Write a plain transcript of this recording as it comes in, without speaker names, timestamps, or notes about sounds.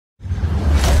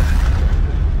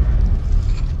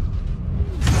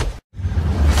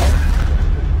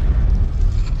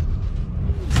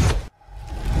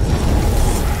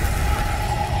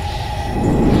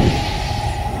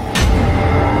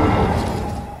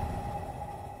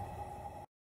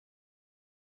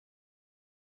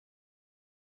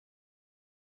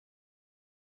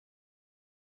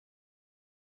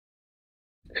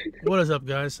What is up,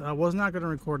 guys? I was not going to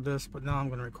record this, but now I'm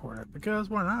going to record it because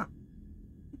why not?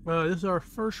 This is our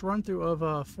first run through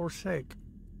of Forsake.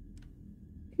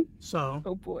 So,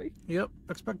 Oh boy. yep,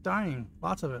 expect dying,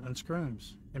 lots of it, and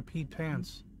screams, and peed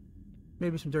pants,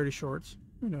 maybe some dirty shorts.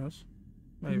 Who knows?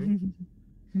 Maybe,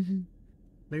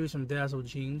 maybe some dazzled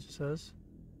jeans. It says.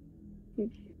 I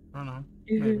don't know.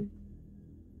 Maybe.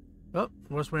 Oh,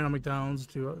 what's waiting on McDonald's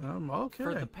to? Okay.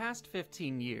 For the past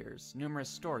 15 years, numerous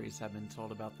stories have been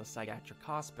told about the psychiatric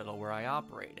hospital where I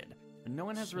operated, and no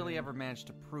one has really ever managed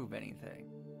to prove anything.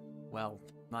 Well,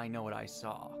 I know what I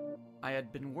saw. I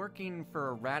had been working for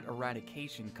a rat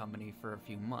eradication company for a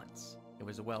few months. It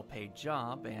was a well-paid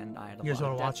job, and I had a You guys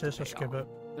lot want of to watch debts this to or pay skip off.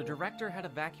 it? The director had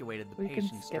evacuated the We can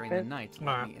patients skip during the it. night to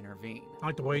let me intervene. I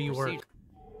like the way you work.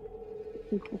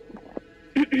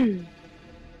 Pretty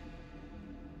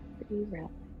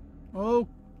rough.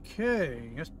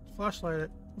 Okay, let's flashlight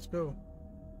it. Let's go.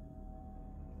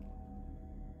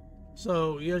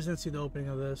 So, you guys didn't see the opening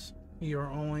of this.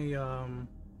 You're only,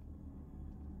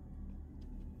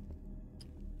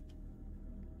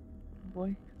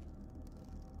 Boy.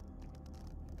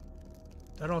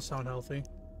 that don't sound healthy.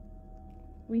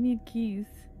 We need keys.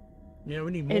 Yeah,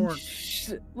 we need And more.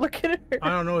 look at her. I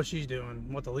don't know what she's doing.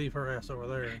 What to leave her ass over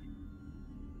there.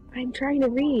 I'm trying to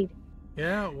read.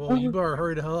 Yeah, well, you better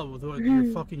hurry the hell up with your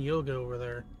fucking yoga over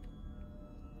there.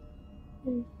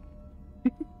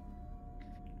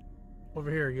 Over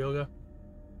here, yoga.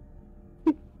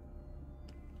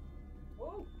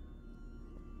 Whoa.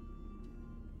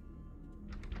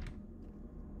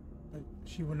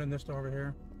 She went in this door over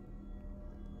here.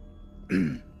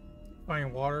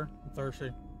 Finding water. I'm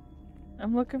thirsty.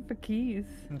 I'm looking for keys.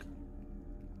 Okay.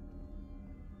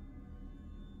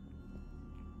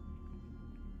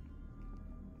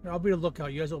 I'll be the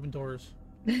lookout. You guys open doors.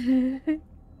 I'm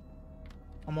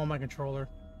on my controller.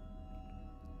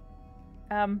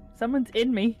 Someone's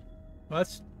in me. Well,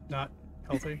 that's not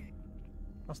healthy.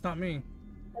 That's not me.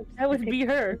 That would be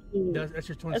her. That's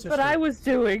your twin That's sister. what I was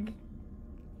doing.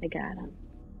 I got him.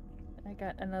 I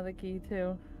got another key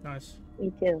too. Nice.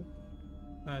 Me too.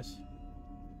 Nice.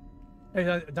 Hey,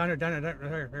 down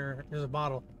here. Here's a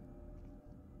bottle.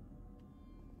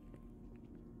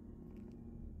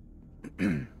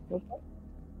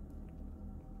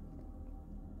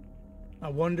 I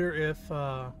wonder if,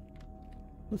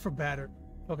 look for batter.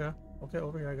 Okay,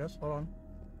 over here, I guess. Hold on.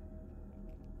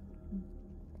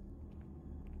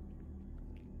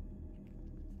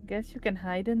 Guess you can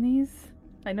hide in these.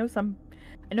 I know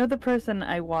the person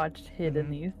I watched hid in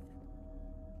these.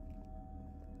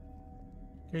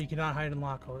 Yeah, you cannot hide in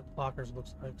lockers, it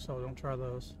looks like, so don't try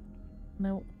those.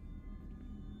 Nope.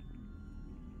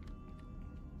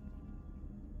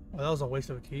 Well, that was a waste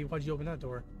of a key. Why'd you open that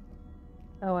door?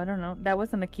 Oh, I don't know. That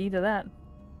wasn't a key to that.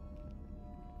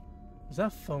 Does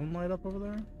that phone light up over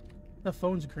there? That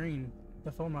phone's green.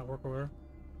 That phone might work over there.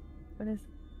 What is?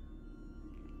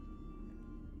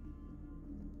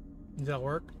 Does that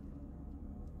work?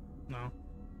 No.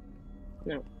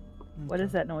 No. What Okay.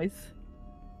 is that noise?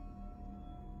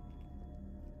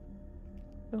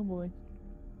 Oh boy.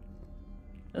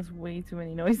 There's way too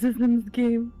many noises in this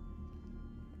game.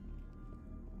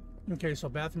 Okay, so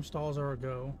bathroom stalls are a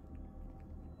go.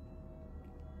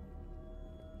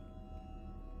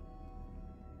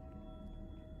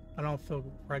 I don't feel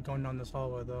right going down this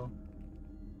hallway though.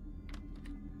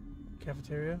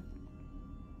 Cafeteria?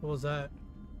 What was that?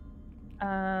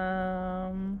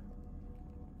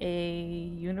 A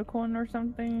unicorn or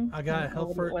something. I got don't know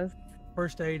health what it was.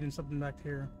 first aid and something back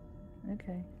here.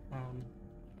 Okay.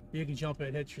 You can jump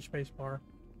it, hit your space bar.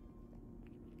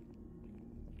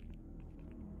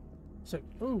 So,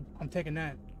 ooh, I'm taking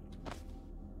that.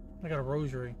 I got a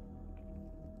rosary.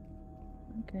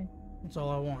 Okay. That's all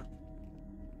I want.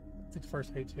 Take the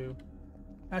first aid too.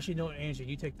 Actually, no, Angie,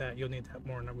 you take that. You'll need that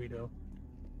more than we do.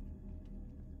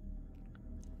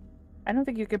 I don't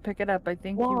think you could pick it up. I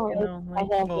think Wow, you can I only.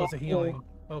 have Oh, it's a that healing.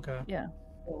 Okay. Yeah.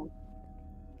 too.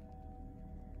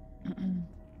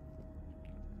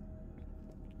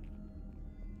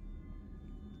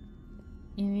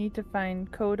 You need to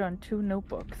find code on 2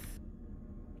 notebooks.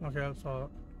 Okay, I saw it.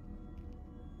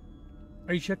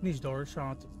 Are you checking these doors,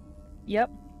 Sean?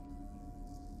 Yep.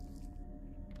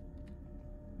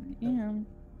 Yeah.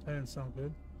 That didn't sound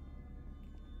good.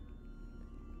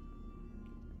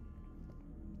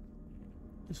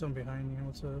 There's something behind you.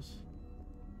 What's this?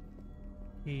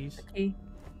 Keys. A key.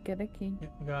 Get a key. Yeah,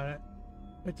 I got it.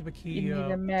 Picked up a key. You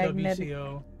need a magnetic-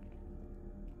 WCO.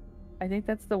 I think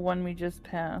that's the one we just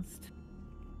passed.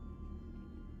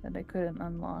 That I couldn't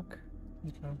unlock.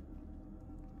 Okay.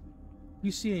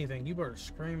 You see anything, you better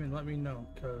scream and let me know,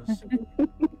 because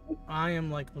I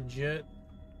am like legit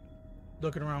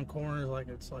looking around corners like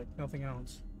it's like nothing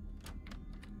else.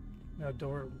 Got a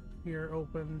door here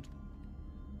opened.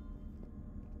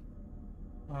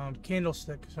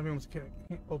 Candlestick. Somebody wants to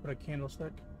open a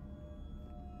candlestick.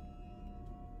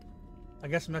 I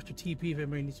got some extra TP if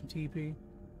anybody needs some TP.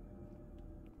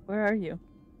 Where are you?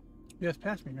 Yes,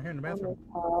 pass me. Right here in the bathroom.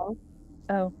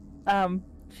 Oh,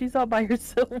 she's all by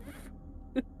herself.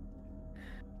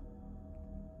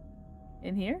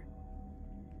 In here?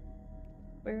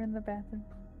 Where in the bathroom?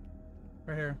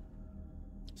 Right here.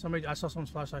 Somebody, I saw someone's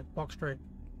flashlight. Walk straight.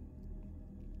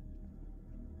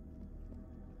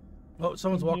 Oh,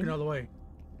 someone's walking the other way.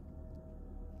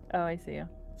 Oh, I see you.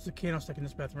 There's a candlestick in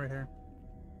this bathroom right here.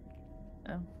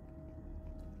 Oh.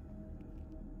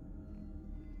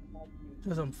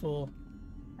 Says I'm full.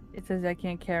 It says I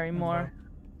can't carry more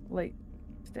light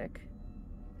stick.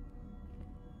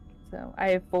 So I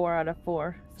have 4 out of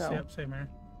 4. So Yep, same here.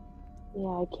 Yeah,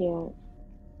 I can't.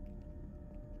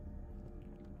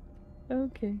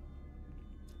 okay.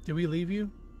 Did we leave you?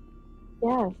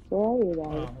 Yes, where are you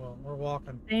Oh, guys? well, we're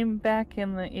walking. Same back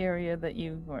in the area that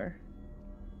you were.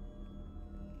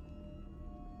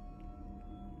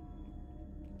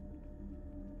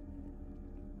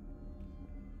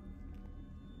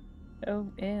 Oh,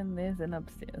 and there's an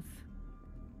upstairs.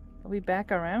 Are we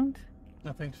back around?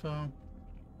 I think so.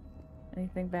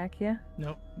 Anything back here?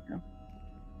 Nope. No.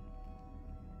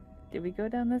 Did we go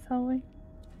down this hallway?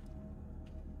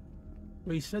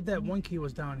 Well, you said that one key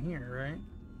was down here, right?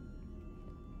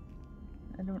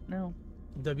 I don't know.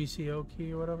 The WCO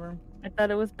key or whatever? I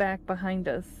thought it was back behind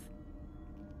us.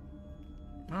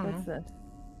 I don't What's know. this?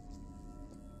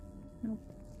 Nope.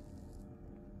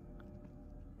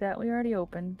 That we already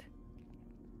opened.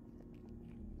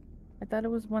 I thought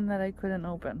it was one that I couldn't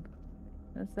open.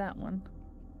 There's that one.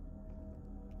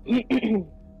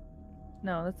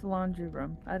 No, that's the laundry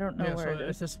room. I don't know Yeah, where so it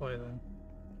it's is. this way then.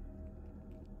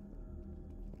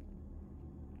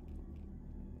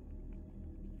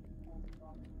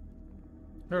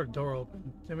 There's a door open.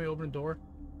 Did anybody open the door?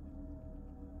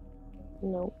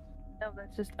 Nope. No,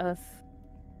 that's just us.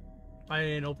 I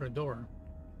didn't open the door.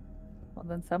 Well,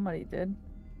 then somebody did.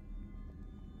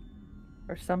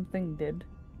 Or something did.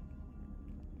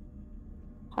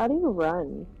 How do you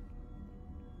run?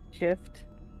 Shift.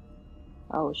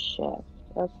 Oh, shit.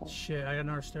 Okay. Shit, I got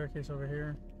another staircase over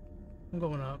here. I'm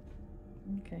going up.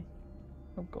 Okay.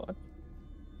 Oh god.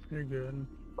 You're good.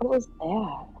 What was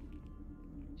that?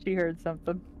 She heard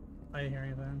something. I didn't hear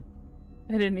anything.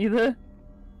 I didn't either.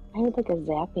 I heard like a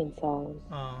zapping sound.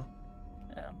 Oh.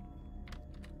 Yeah.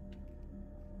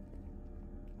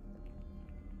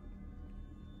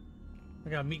 I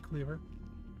got a meat cleaver.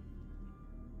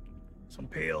 Some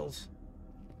pails.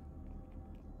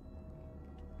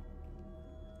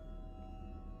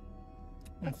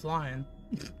 I'm flying.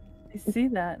 I see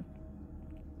that.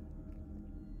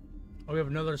 Oh, we have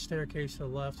another staircase to the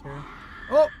left here.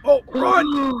 Oh, oh,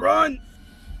 run, run!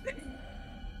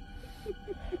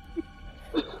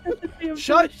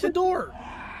 Shut the door!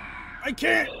 I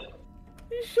can't!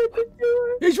 You shut the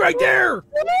door! He's right there!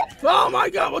 Oh my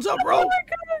god, what's up, bro? Oh my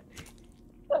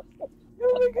god!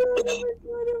 Oh my god, oh my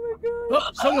god, oh my god! Oh,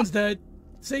 someone's dead.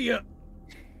 See ya.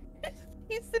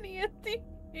 He's an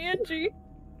Angie.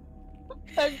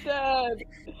 I'm dead.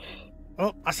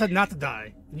 Oh, I said not to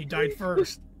die. And you died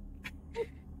first.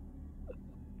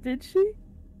 Did she?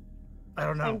 I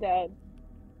don't I'm know. dead.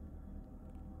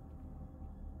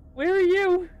 Where are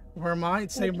you? Where am I?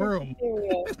 Same room.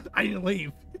 I didn't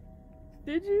leave.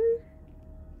 Did you?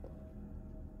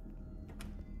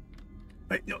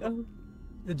 Wait, no, Oh.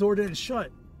 the door didn't shut.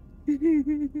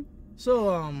 So,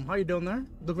 how you doing there?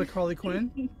 Look like Harley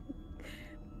Quinn?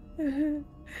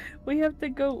 We have to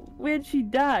go. Where'd she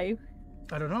die?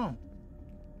 I don't know.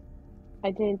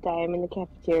 I didn't die. I'm in the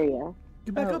cafeteria.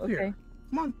 Get back Oh, up here. okay.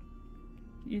 Come on.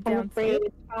 You I'm downstairs? afraid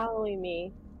it's following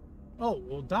me. Oh,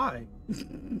 we'll die.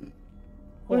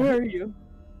 Where are you?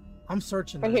 I'm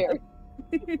searching. Right there.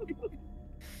 here.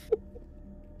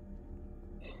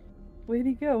 Where'd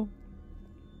he go?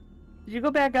 Did you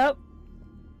go back up?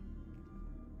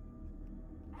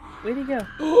 Where'd he go?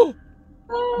 Oh,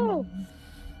 Oh!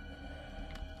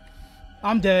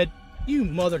 I'm dead. You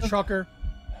mother trucker.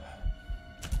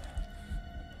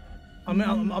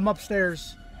 I'm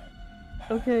upstairs.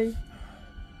 Okay.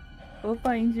 We'll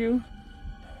find you.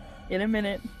 In a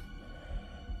minute.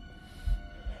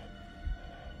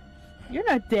 You're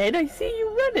not dead. I see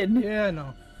you running. Yeah, I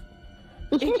know.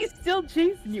 And he's still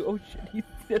chasing you. Oh shit,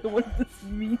 he's the one to see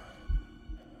me.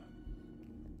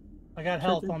 I got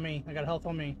health on me. I got health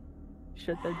on me.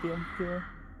 Shut that damn door.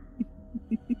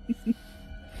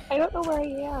 I don't know where I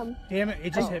am. Damn it,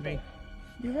 it just hit me.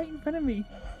 You're right in front of me.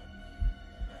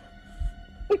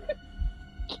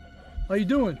 How you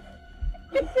doing?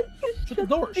 Shut the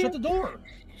door, shut the door.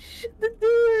 Shut the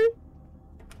door.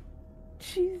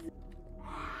 Jesus.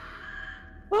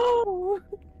 Oh!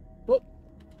 Oh,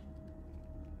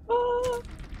 Oh!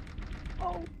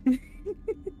 Oh!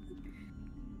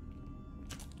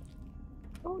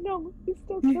 Oh no, he's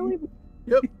still killing me.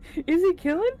 yep. Is he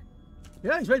killing?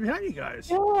 Yeah, he's right behind you guys.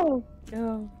 No!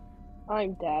 Oh.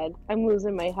 I'm dead. I'm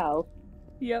losing my health.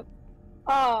 Yep.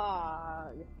 Ah!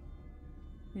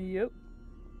 Yep.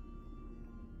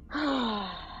 Are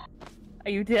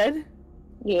you dead?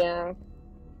 Yeah.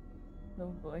 Oh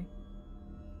boy.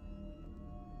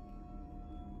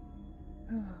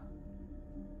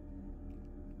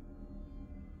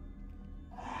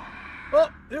 Oh,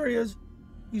 there he is.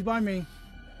 He's by me.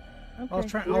 Okay. I was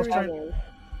trying.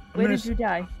 Where did you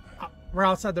die? We're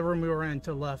outside the room we were in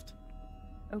to the left.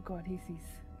 Oh god, he sees.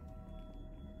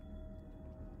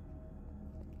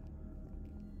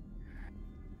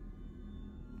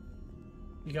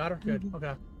 You got her? Good.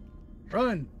 Okay.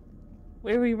 Run!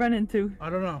 Where are we running to? I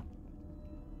don't know.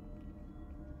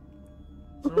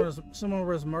 Someone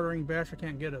was murdering Basher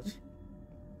can't get us.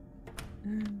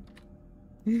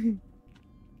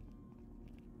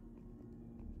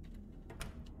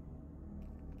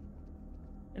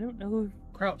 I don't know if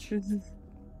Crouch. this is...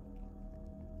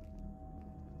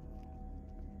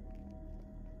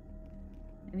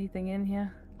 Anything in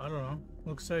here? I don't know.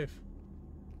 Looks safe.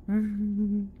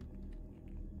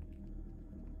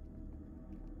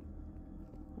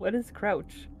 What is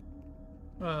crouch?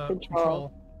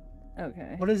 Control.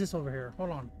 Okay. What is this over here? Hold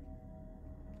on.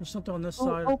 There's something on this Oh,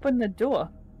 side. open the door.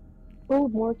 Oh,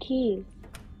 more keys.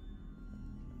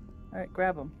 Alright,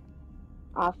 grab them.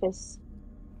 Office.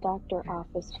 Doctor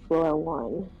office floor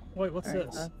 1. Wait, what's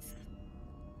Alright, this?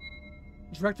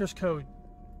 Director's code.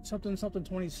 Something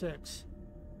 26.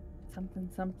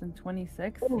 something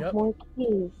 26? Oh, Yep. more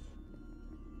keys.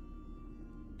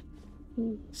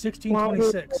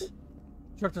 1626.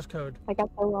 Director's code. I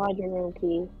got the laundry room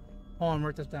key. Hold on,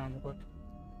 write this down real quick.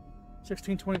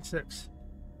 1626.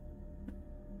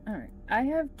 Alright. I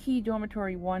have key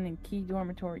dormitory 1 and key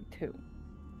dormitory 2.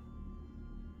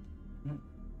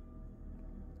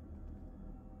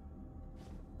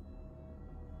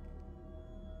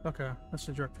 Okay, that's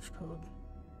the director's code.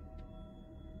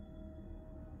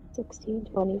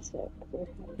 1626.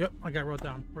 Yep, I got it wrote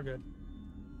down. We're good.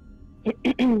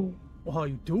 Well, how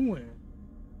you doing?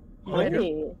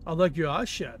 Hey. I like your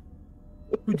eyeshadow.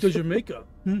 Who does your makeup?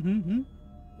 I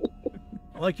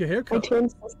like your My haircut. twin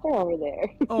sister over there.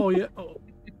 Oh, yeah. Oh.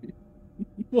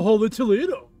 Well, holy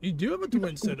Toledo. You do have a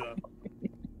twin sitter.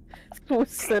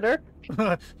 Sitter?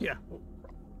 Yeah.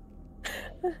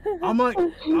 I'm like,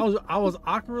 I was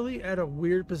awkwardly at a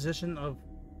weird position of,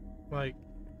 like,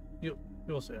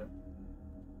 you'll see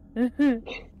it.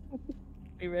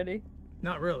 You ready?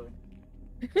 Not really.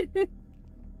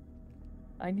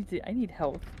 I need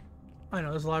health. I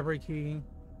know, there's a library key.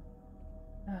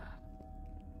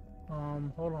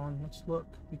 Hold on, let's look.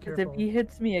 Be Because careful. if he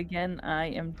hits me again, I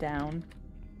am down.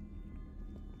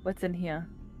 What's in here?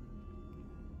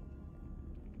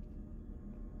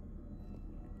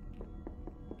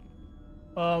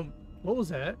 What was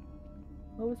that?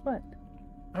 What was what?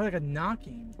 I heard like a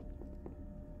knocking.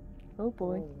 Oh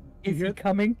boy. You Is he hear-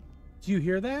 coming? Do you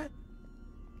hear that?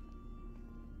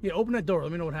 Yeah, open that door.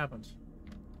 Let me know what happens.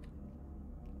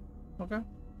 Okay.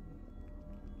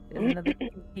 There's another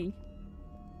key.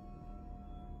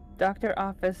 Doctor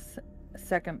office,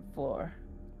 2nd floor.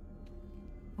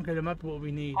 Okay, that might be what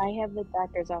we need. I have the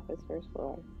doctor's office first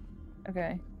floor.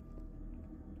 Okay.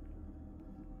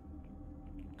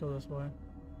 Go this way.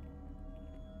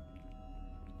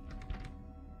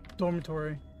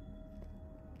 Dormitory.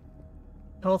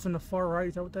 Health in the far right.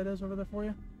 Is that what that is over there for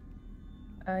you?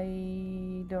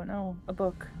 I don't know. A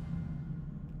book.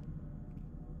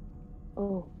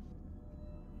 Oh,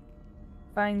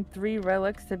 Find 3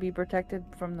 relics to be protected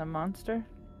from the monster.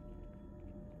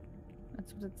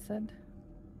 That's what it said.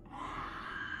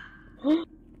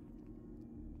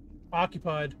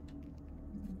 Occupied.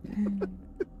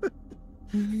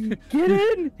 Get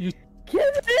in! You-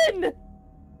 Get in!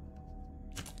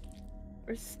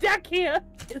 We're stuck here!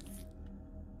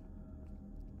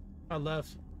 I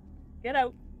left. Get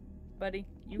out, buddy.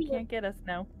 You can't get us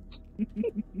now.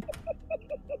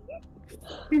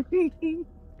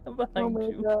 I'm behind oh my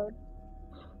you. god.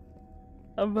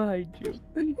 I'm behind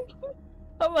you.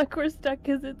 I'm like, we're stuck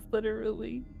because it's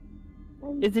literally...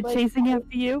 I'm Is it like- chasing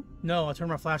after you? No, I turned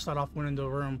my flashlight off, went into a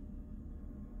room.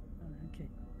 Oh, okay.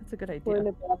 That's a good We're in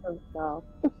idea. the bathroom stall.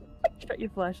 Shut your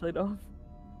flashlight off.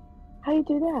 How do you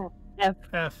do that? F.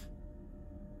 F.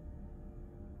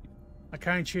 I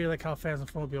kind of treat it like how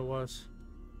Phasmophobia was.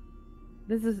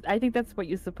 I think that's what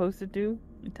you're supposed to do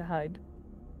to hide.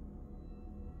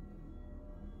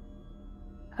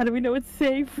 How do we know it's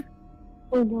safe?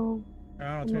 Oh no.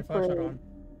 I don't know, turn your flashlight on.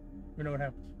 We know what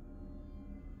happens.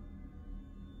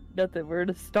 Nothing, we're in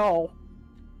a stall.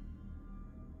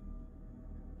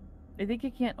 I think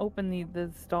you can't open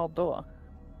the stall door.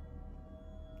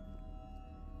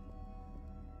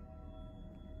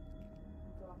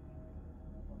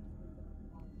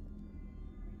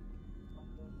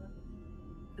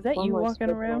 Is that you Almost walking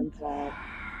with around? one side.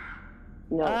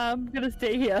 No. I'm gonna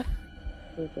stay here.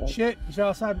 Okay. Shit, he's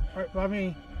outside right by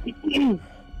me.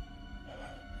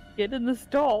 Get in the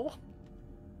stall.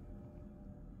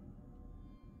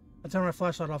 I turn my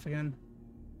flashlight off again.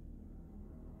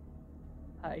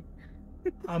 Hi.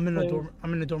 I'm in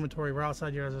the dormitory. We're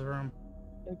outside your guys' room.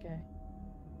 Okay.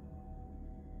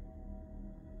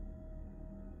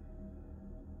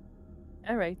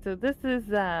 Alright, so this is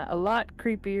a lot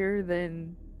creepier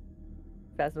than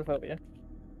Phasmophobia.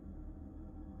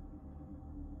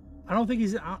 I don't think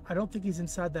he's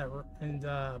inside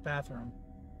that bathroom.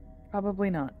 Probably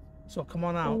not. So come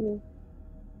on out. Oh,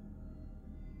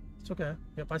 It's okay.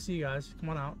 Yep, I see you guys. Come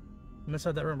on out. I'm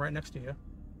inside that room right next to you.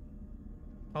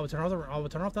 I will turn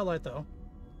off that light though.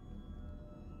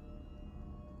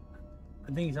 I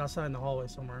think he's outside in the hallway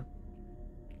somewhere.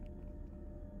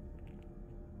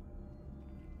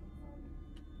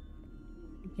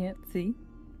 You can't see.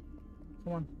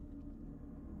 Come on.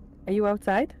 Are you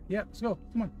outside? Yeah, let's go.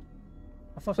 Come on.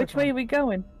 Which way are we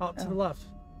going? Out to the left.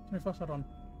 Turn your flashlight on.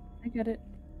 I get it.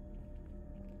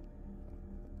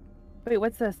 Wait,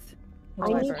 what's this? I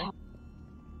need Library. help.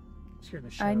 Scared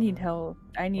the shit I out of need me. help.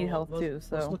 I need Well, help too, let's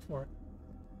so. look for it.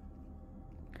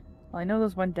 Well, I know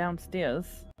there's one downstairs.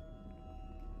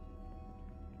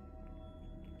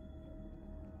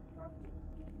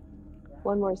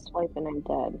 One more swipe and I'm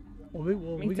dead. Well,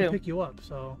 Me we can too. pick you up.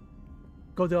 So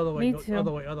go the other way. Me Go too.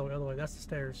 Other way. That's the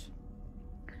stairs.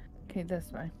 Okay,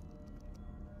 this way.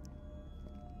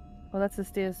 Well, that's the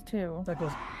stairs too. That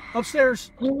goes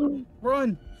upstairs.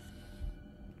 Run.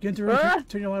 Get into the room. Ah!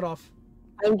 Turn your light off.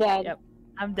 I'm dead. Yep.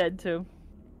 I'm dead too.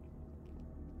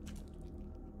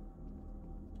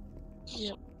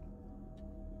 Yep.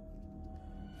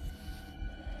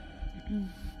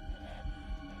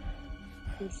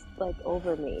 He's like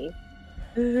over me.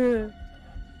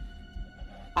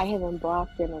 I have him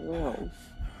blocked in a room.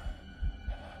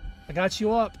 I got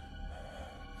you up.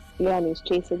 Yeah, and he's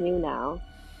chasing you now.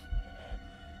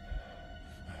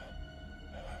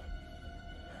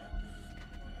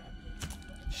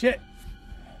 Shit.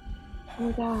 Oh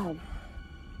my god.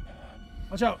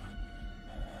 Watch out.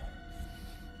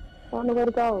 I don't know where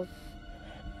to go.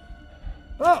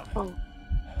 Oh. Oh.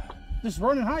 Just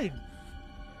run and hide.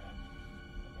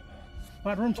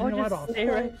 Find room. Turn Or your light just off. stay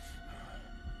right.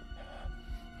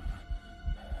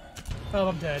 Oh,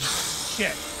 I'm dead.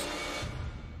 Shit.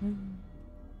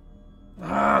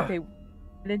 Ah. Okay,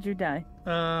 where did you die?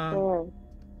 Where?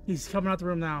 He's coming out the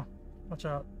room now. Watch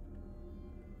out.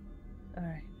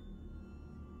 Alright.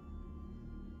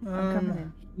 I'm coming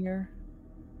in here.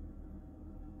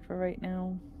 For right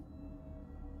now.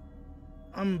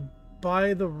 I'm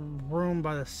by the room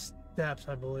by the steps,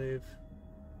 I believe.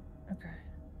 Okay.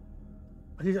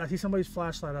 I see somebody's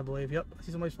flashlight, I believe. Yep, I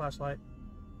see somebody's flashlight.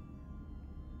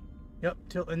 Yep,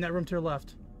 in that room to your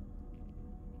left.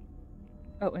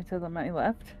 Oh, and to my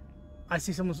left? I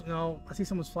see someone's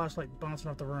flashlight bouncing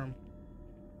off the room.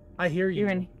 I hear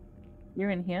you. You're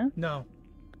in here? No.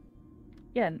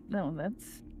 Yeah, no,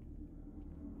 that's...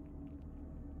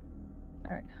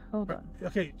 Alright, hold on.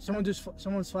 Okay,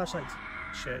 someone's flashlight.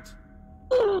 Shit.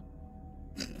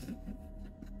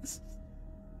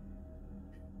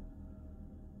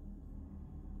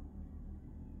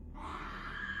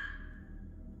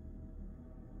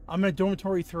 I'm in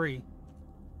dormitory 3.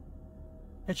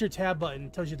 Hit your tab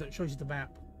button. Shows you the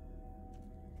map.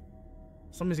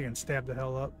 Somebody's getting stabbed the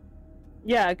hell up.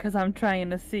 Yeah, because I'm trying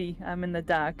to see. I'm in the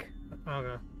dark.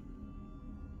 Okay.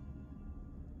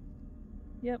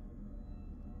 Yep.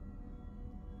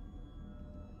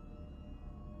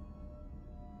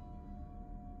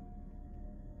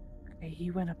 Okay, he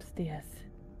went upstairs.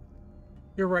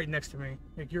 You're right next to me.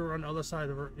 Like you're on the other side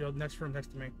of the next room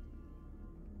next to me.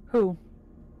 Who?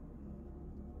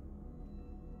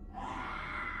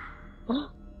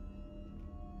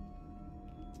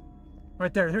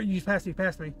 Right there. You just passed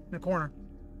me in the corner.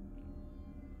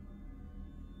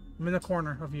 I'm in the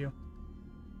corner of you.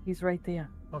 He's right there.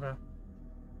 Okay.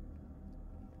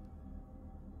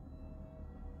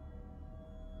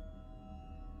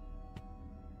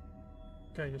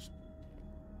 okay. Just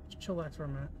chillax for a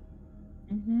minute.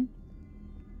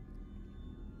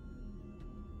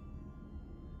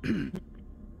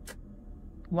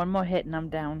 One more hit and I'm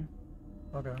down.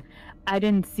 Okay. I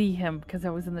didn't see him because I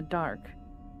was in the dark.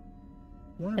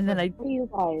 And then I Where are you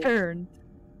guys? turned.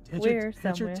 hit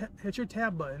somewhere? hit your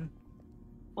tab button.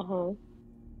 Uh-huh.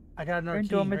 I got another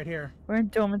We're in key right here. We're in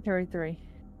dormitory 3.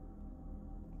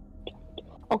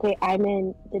 Okay, I'm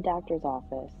in the doctor's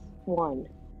office. 1.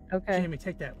 Okay. Jamie,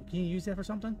 take that. Can you use that for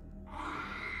something?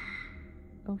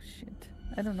 Oh shit.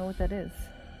 I don't know what that is.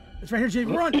 It's right here,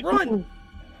 Jamie. Run! Run!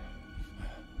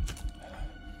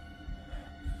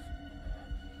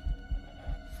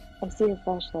 I see a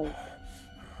flashlight.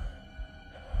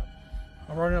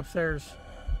 I'm running upstairs.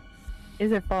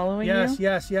 Is it following you?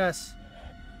 Yes.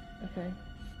 Okay.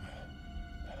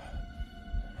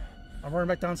 I'm running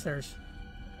back downstairs.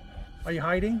 Are you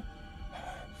hiding?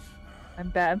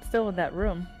 I'm still in that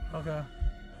room. Okay.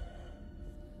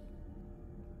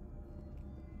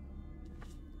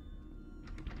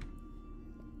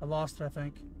 I lost it, I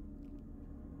think.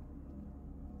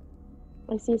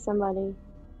 I see somebody.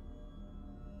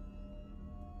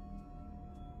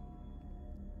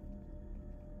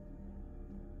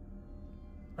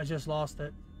 I just lost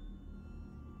it.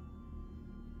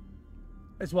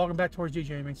 It's walking back towards you,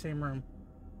 Jamie. Same room.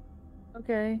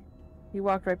 Okay. He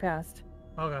walked right past.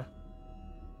 Okay.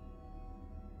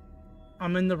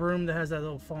 I'm in the room that has that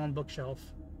little fallen bookshelf.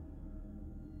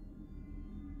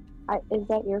 Is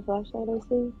that your flashlight I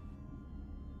see?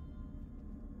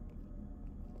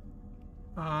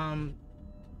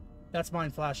 That's mine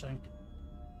flashing.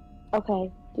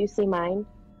 Okay. Do you see mine?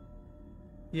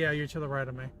 Yeah, you're to the right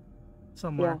of me.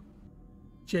 Somewhere.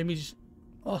 Yeah. Jamie's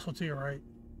also to your right.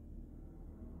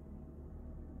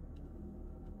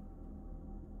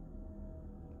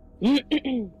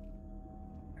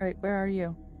 Alright, where are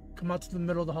you? Come out to the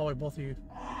middle of the hallway, both of you.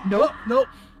 Nope. Nope.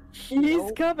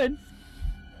 He's coming.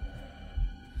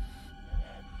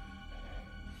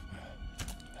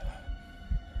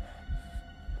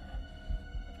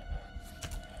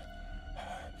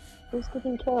 Who's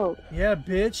getting killed? Yeah,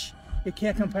 bitch. It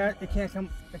can't come back. It can't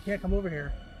come over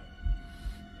here.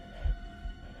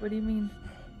 What do you mean?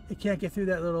 It can't get through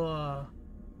that little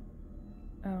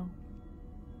Oh.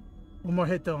 One more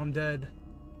hit though, I'm dead.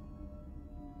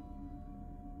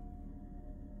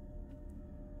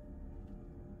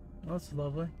 Oh, that's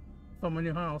lovely. From my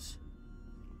new house.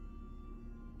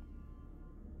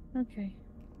 Okay.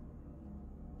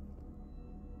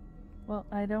 Well,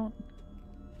 I don't...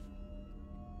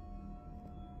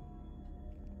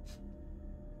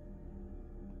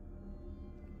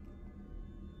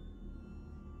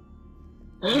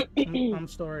 I'm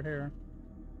still right here.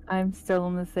 I'm still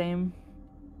in the same...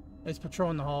 It's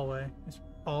patrolling the hallway. It's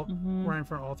all right in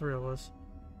front of all three of us.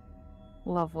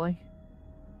 Lovely.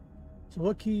 So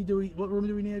what room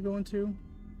do we need to go into?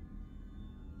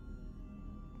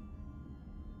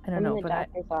 I don't know, in the but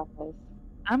doctor's office.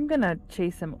 I'm gonna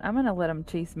chase him. I'm gonna let him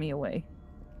chase me away.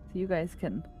 So you guys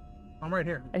can... I'm right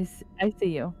here. I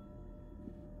see you.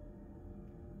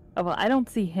 Oh, well, I don't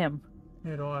see him.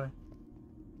 Neither do I.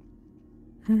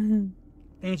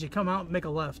 Angie, come out and make a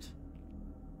left.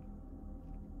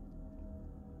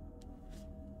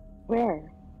 Where?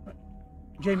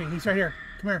 Jamie, he's right here.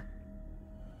 Come here.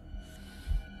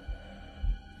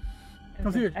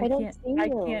 Come through. I don't see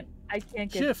you. I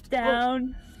can't get Shift.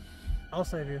 down. I'll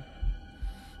save you.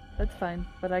 That's fine,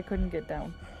 but I couldn't get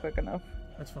down quick enough.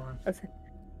 That's fine. I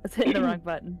was hitting the wrong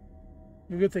button.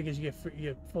 The good thing is you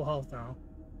get full health now.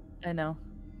 I know.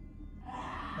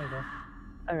 There you go.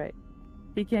 Alright.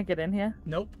 He can't get in here?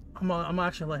 Nope. I'm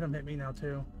actually letting him hit me now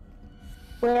too.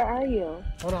 Where are you?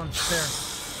 Hold on. There.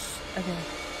 Okay.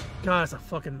 God, that's a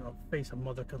fucking face a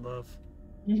mother could love.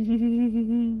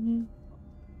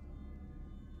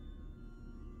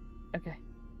 Okay.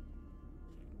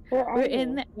 Where are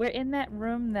you? We're in that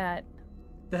room that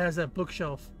That has that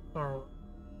bookshelf or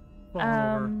falling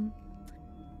over.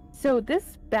 so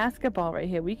this basketball right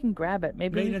here, we can grab it.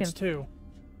 Maybe Maintenance we can 2.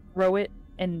 throw it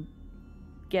and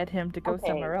get him to go Okay.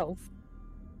 somewhere else.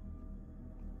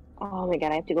 Oh my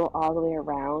god, I have to go all the way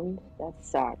around? That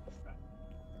sucks.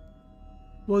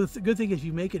 Well, the good thing is if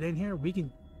you make it in here, we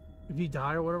can, if you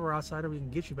die or whatever outside, we can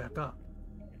get you back up.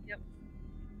 Yep.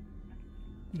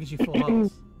 Get you full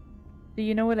health. Do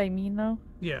you know what I mean though?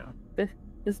 Yeah.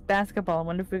 This basketball, I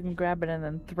wonder if we can grab it and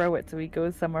then throw it so he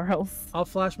goes somewhere else. I'll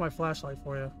flash my flashlight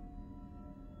for you.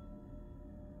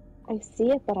 I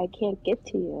see it, but I can't get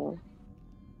to you.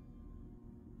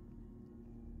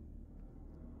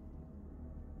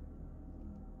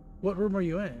 What room are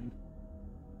you in?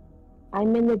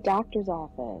 I'm in the doctor's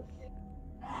office.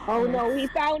 Oh no, he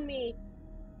found me.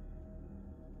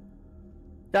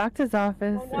 Doctor's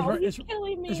office. Oh no, he's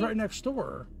killing me. It's right next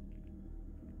door.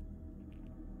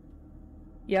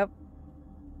 Yep.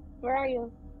 Where are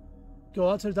you? Go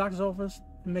out to the doctor's office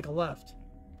and make a left.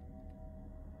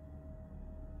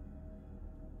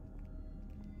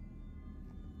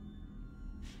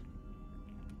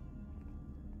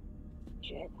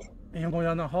 Shit. And I'm going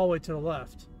down the hallway to the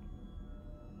left.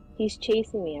 He's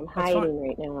chasing me. I'm That's hiding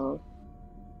right now.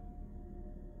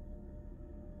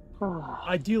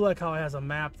 I do like how it has a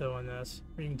map though in this,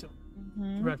 where you can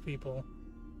direct people.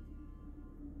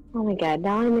 Oh my god!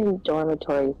 Now I'm in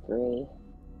dormitory 3.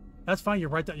 That's fine. You're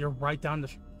right down the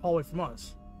hallway from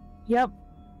us. Yep.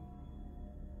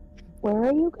 Where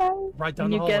are you guys? Right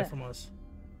down the hallway from us.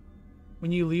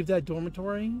 When you leave that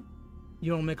dormitory,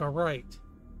 you want to make a right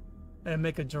and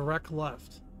make a direct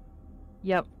left.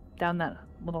 Yep. Down that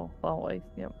little hallway.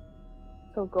 Yep.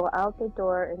 So go out the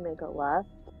door and make a left.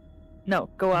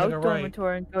 No, go out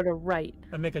dormitory right. and go to right.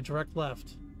 And make a direct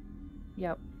left.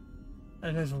 Yep.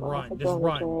 And just Go out run. the Just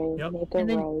run. dormitory, Yep. Make a And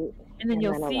then- right. And then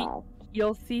a left.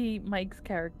 you'll see Mike's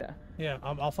character. Yeah,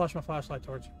 I'll flash my flashlight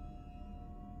towards you.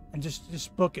 And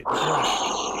just book it.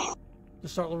 Just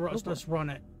run it. Just let's run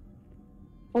it.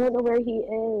 I don't know where he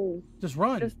is. Just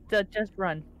run. Just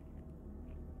run.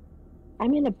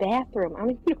 I'm in a bathroom.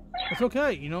 I'm in... It's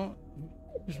okay, you know.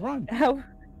 Just run. How?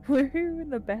 Were you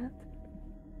in the bath?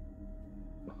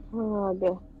 Oh,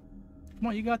 God. Come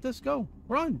on, you got this. Go.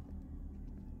 Run.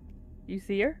 You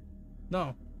see her?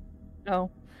 No. Oh.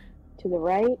 To the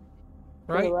right.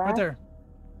 Right left? there.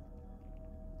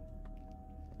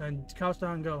 And couch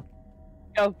down and go.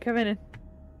 Oh, come in.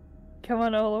 Come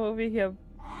on all over here.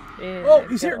 And Oh,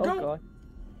 he's here. Go. God.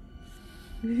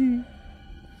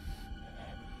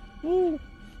 Ooh.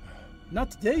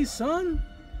 Not today, son.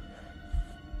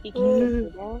 He can't get me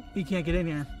there. He can't get in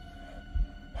here.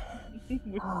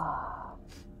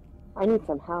 I need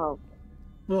some help.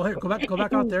 Well, here, go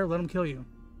back out there. Let him kill you.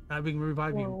 We can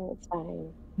revive you. No, it's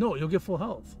fine. No, you'll get full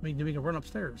health. I mean, we can run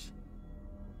upstairs.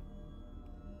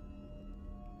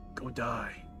 Go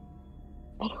die.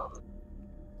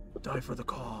 Die for the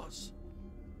cause.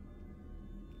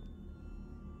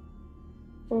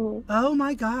 Oh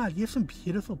my God, you have some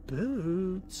beautiful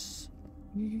boots.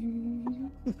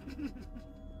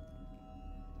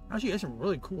 Actually, you have some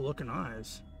really cool looking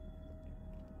eyes.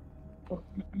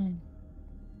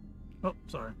 Oh,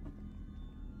 sorry.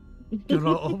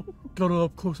 Got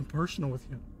up close and personal with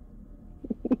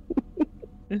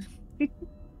you.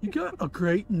 You got a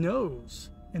great nose.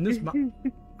 And this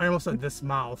I almost said this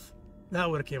mouth. That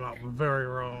would have came out very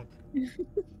wrong. The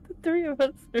three of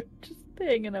us are just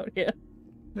hanging out here.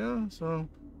 Yeah, so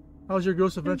how's your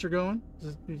ghost adventure going?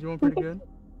 Is it going pretty good?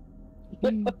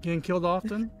 Getting killed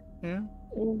often? Yeah?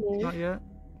 Not yet?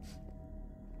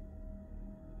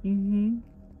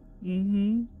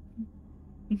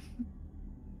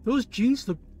 Those jeans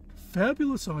look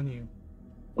fabulous on you.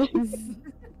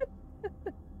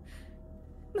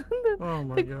 Oh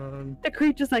my God. The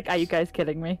creature's like, are you guys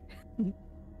kidding me?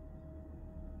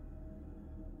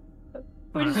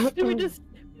 We're just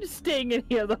staying in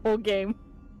here the whole game.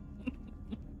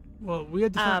 Well, we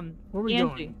had to where are we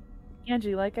going?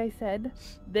 Angie, like I said,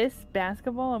 this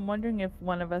basketball, I'm wondering if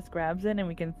one of us grabs it and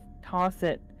we can toss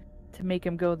it to make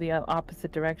him go the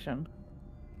opposite direction.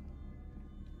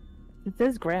 It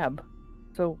says grab,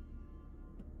 so...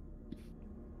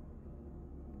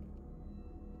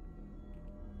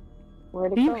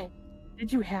 Where'd it go?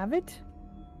 Did you have it?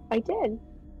 I did.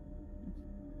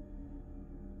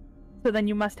 So then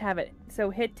you must have it. So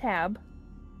hit tab.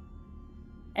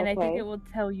 And I think Okay. it will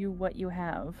tell you what you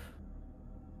have.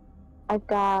 I've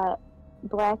got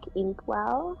black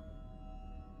inkwell.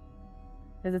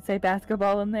 Does it say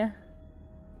basketball in there?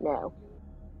 No.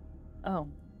 Oh,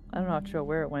 I'm not sure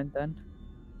where it went then.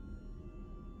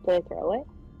 Did I throw it?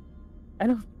 I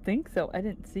don't think so. I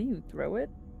didn't see you throw it.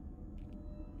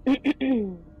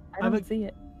 Oh, I don't see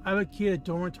it. I have a key to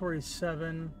dormitory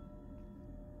 7,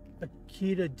 a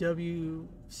key to WCO.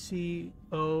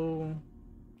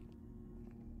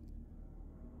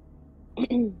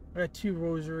 I got 2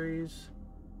 rosaries.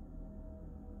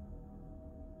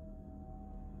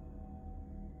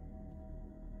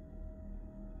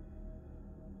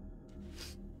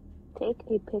 Take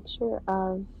a picture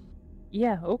of...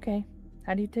 Yeah, okay.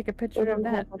 How do you take a picture don't of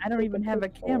that? have a I don't even have a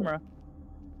picture. camera.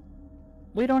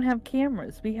 We don't have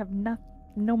cameras. We have no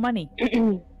money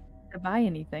to buy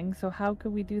anything, so how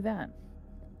could we do that?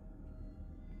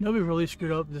 Nobody really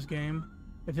screwed up this game.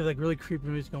 If you like really creepy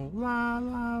music going la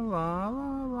la la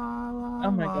la la la.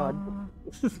 Oh my la. God.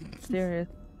 Serious.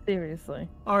 Seriously.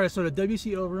 All right, so the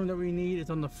WCO room that we need is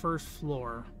on the first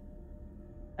floor.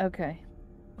 Okay.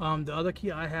 The other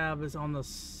key I have is on the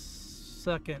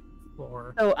second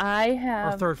floor. So I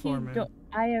have third floor, man.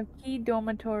 I have key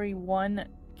dormitory 1,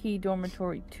 key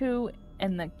dormitory 2,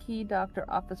 and the key doctor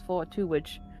office floor 2,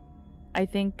 which I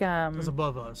think It's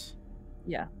above us.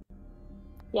 yeah.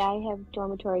 Yeah, I have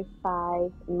dormitory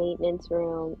 5, maintenance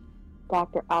room,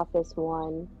 doctor office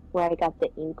 1, where I got the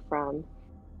ink from,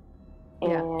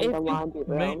 and Yeah, the laundry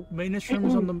room. Maintenance room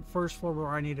is on the first floor where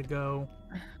I need to go.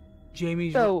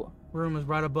 Jamie's room is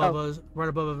right above us, right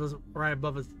above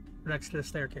us, next to the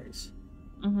staircase.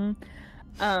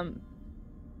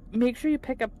 Make sure you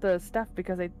pick up the stuff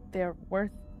because they're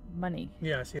worth money.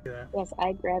 Yeah, I see that. Yes,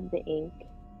 I grabbed the ink.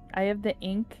 I have the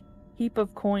ink, heap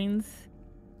of coins,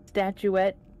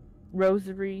 statuette,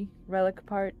 rosary, relic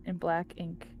part, and black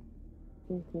ink.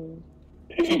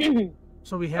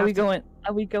 So we have. Are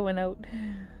we going out?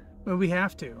 Well, we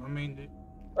have to. I mean.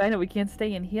 I know we can't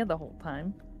stay in here the whole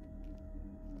time.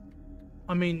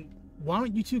 I mean, why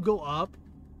don't you two go up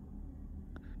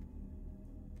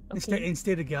and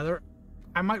stay together?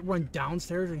 I might run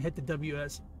downstairs and hit the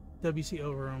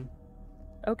WCO room.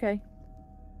 Okay.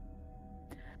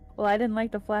 Well, I didn't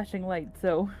like the flashing light,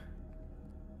 so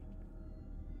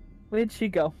where'd she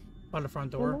go? By the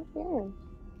front door.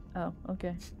 Oh,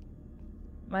 okay.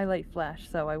 My light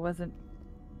flashed, so I wasn't.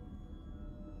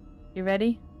 You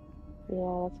ready? Yeah,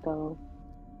 let's go.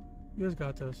 You guys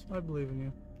got this. I believe in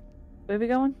you. Where are we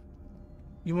going?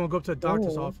 You want to go up to the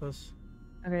doctor's office?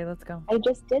 Okay, let's go. I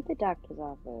just did the doctor's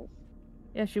office.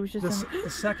 Yeah, she was just the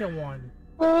second one.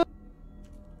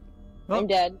 I'm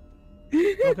dead.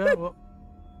 Okay, well,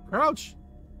 crouch.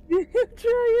 Try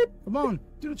it. Come on,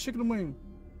 do the chicken wing.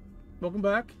 Welcome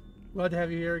back. Glad to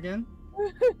have you here again.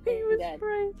 He was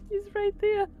right. He's right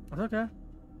there. That's okay.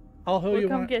 I'll heal you.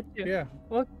 We'll come get you. Yeah.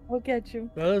 We'll get you.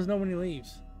 Let us know when he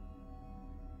leaves.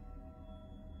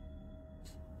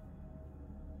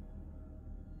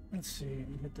 Let's see.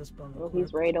 Hit this bum real quick.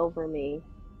 He's right over me.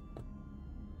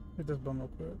 Hit this bum real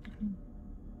quick.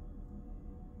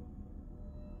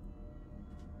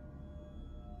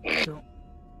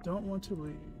 Don't want to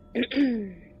leave.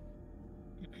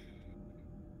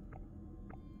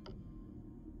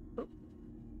 Oh.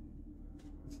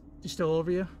 She's still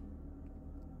over you?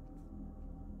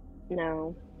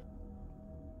 No.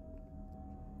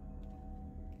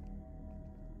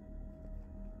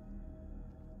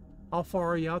 How far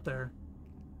are you out there?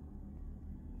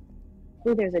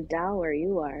 Ooh, there's a doll where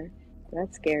you are.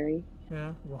 That's scary.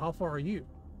 Yeah. Well, how far are you?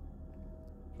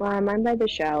 Well, I'm by the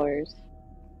showers.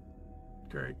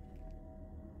 Great.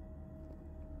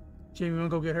 Jamie, you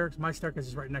want to go get her? Because my staircase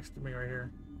is right next to me right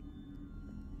here.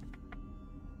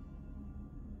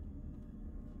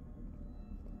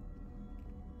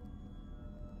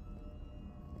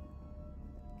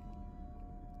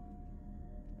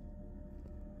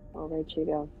 Oh, where'd she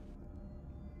go?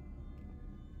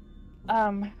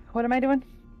 What am I doing?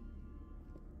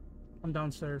 I'm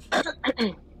downstairs.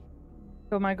 So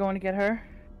am I going to get her?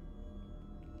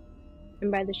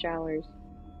 I'm by the showers.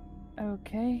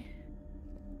 Okay.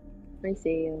 I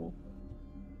see you.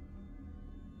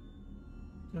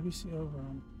 WCO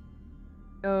room.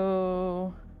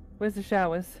 Oh, where's the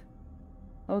showers?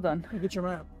 Hold on. Hey, get your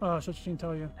map. So she can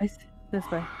tell you. This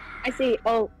way. I see.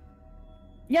 Oh.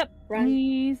 Yep. Run.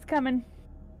 He's coming.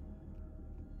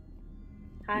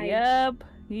 Hi. Yep.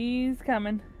 He's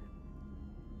coming.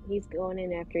 He's going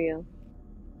in after you.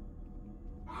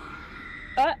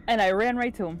 And I ran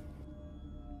right to him.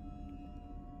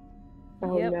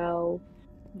 Oh Yep. no.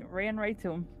 Ran right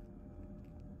to him.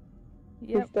 He's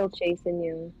Yep. still chasing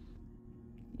you.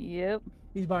 Yep.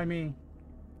 He's by me.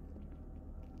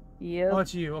 Yep. Oh,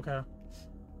 it's you. Okay.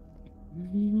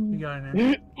 You got in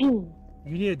there. You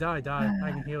need to die.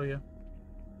 I can heal you.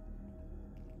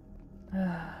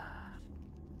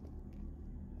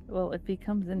 Well, if he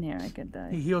comes in here, I could die.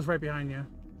 He heals right behind you.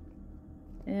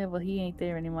 Yeah, well, he ain't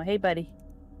there anymore. Hey, buddy.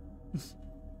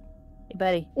 Hey,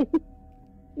 buddy.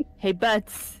 Hey,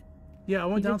 butts. Yeah, I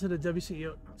went down to the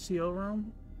WCO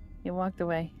room. He walked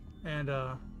away. And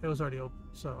it was already open,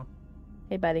 so.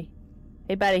 Hey, buddy.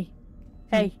 Hey, buddy.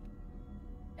 Hey.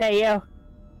 Hey, yo.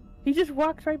 He just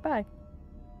walked right by.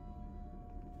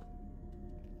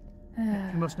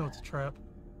 You must know it's a trap.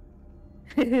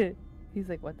 He's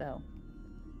like, what the hell?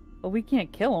 Well, we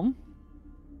can't kill him.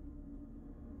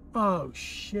 Oh,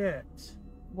 shit.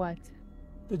 What?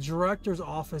 The director's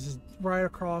office is right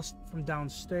across from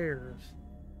downstairs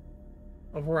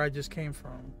of where I just came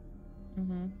from.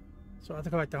 Mm-hmm. So I have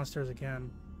to go back downstairs again.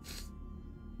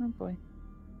 Oh, boy.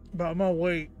 But I'm gonna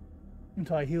wait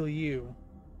until I heal you.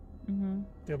 Mm-hmm.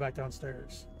 Go back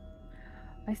downstairs.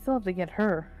 I still have to get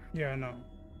her. Yeah, I know.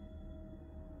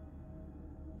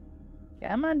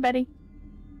 Come on, Betty.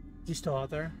 She's still out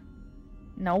there?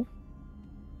 No.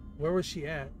 Where was she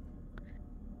at?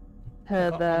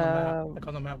 To On the map. the Like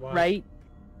on the map. Wow. right.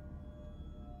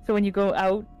 So when you go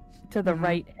out to the Mhm.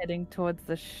 right, heading towards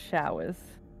the showers.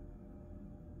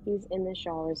 He's in the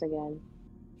showers again.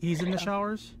 He's in the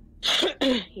showers?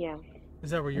 Yeah. Is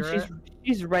that where you're she's, at?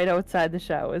 she's right outside the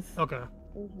showers. Okay.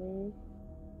 Mm-hmm.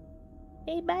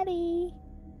 Hey, buddy.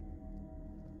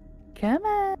 Come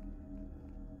on.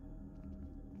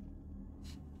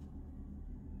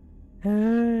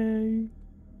 Hey.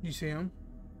 You see him?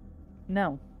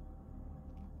 No.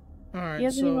 Alright, He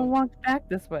hasn't so... even walked back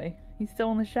this way. He's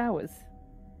still in the showers.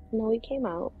 No, he came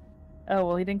out. Oh,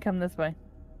 well, he didn't come this way.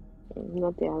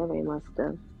 Not the other way, must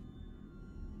have.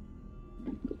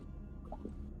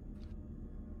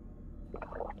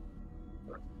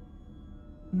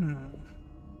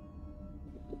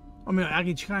 I mean, I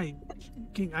can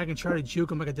try to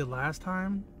juke him like I did last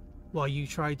time, while you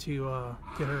try to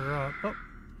get her up. Oh,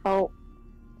 Oh,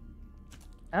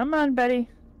 Come on, Betty.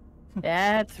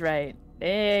 That's right.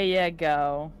 There you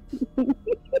go.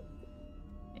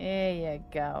 There you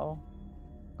go.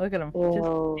 Look at him.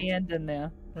 Ew. Just standing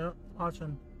there. yep,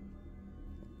 watching.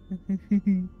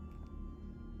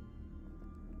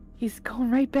 He's going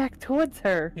right back towards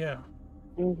her. Yeah.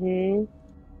 mm-hmm.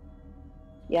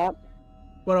 Yep.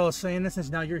 What I was saying is, since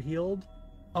now you're healed,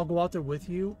 I'll go out there with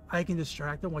you. I can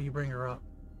distract him while you bring her up.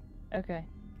 Okay.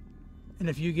 And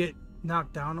if you get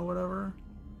knocked down or whatever,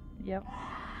 Yep.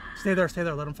 stay there.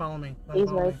 Let him follow me. Let him He's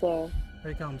follow right me. there.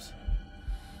 There he comes.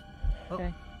 Oh.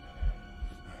 Okay.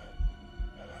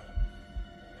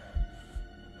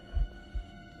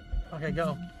 Okay,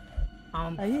 go.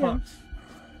 I'm Are you? fucked.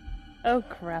 Oh,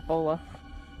 crapola.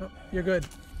 Oh, you're good.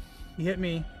 You hit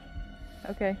me.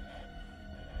 Okay.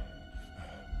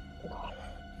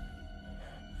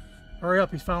 Hurry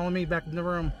up, he's following me back in the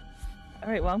room.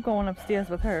 Alright, well, I'm going upstairs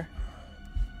with her.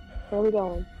 Where are we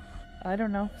going? I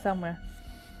don't know. Somewhere.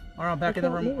 Alright, I'm back I in the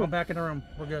can't room. move. I'm back in the room.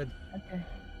 We're good. Okay.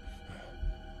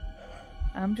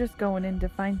 I'm just going in to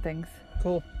find things.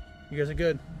 Cool. You guys are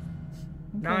good.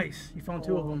 Okay. Nice. You found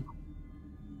two of them.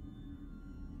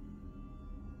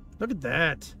 Look at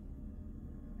that.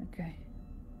 Okay.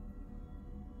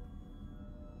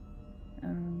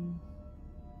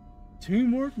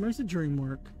 Teamwork makes the dream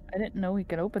work. I didn't know we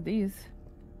could open these.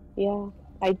 Yeah.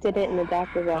 I did it in the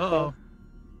doctor's Uh-oh.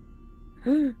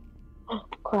 office.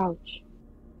 Crouch.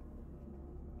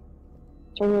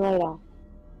 Turn your light off.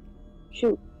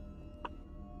 Shoot.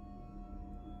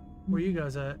 Where you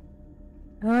guys at?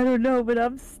 I don't know, but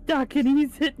I'm stuck and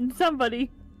he's hitting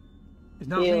somebody. It's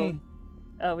not Ew. me.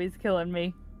 Oh, he's killing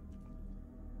me.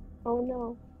 Oh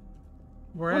no.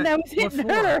 We're Well, at now he's what hitting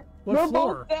floor? her. What We're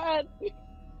floor? both dead.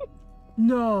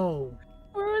 No.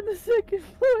 We're on the second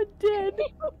floor dead.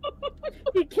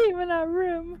 He came in our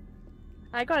room.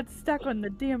 I got stuck on the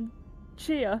damn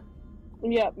chair.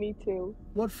 Yeah, me too.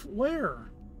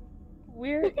 Where?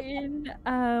 We're in,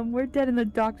 we're dead in the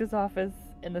doctor's office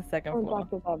in the second We're in floor.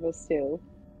 doctor's office too.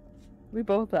 We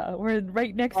both are. We're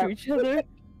right next to each other.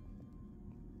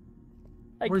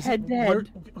 Like Where's head to where,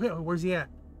 head. okay, where's he at?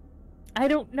 I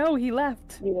don't know. He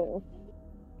left. Yeah.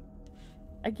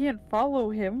 I can't follow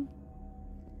him.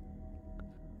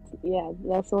 Yeah,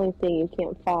 that's the only thing you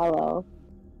can't follow.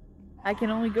 I can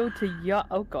only go to your.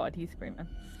 Oh god, he's screaming.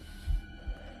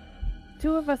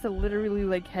 Two of us are literally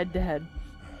like head to head.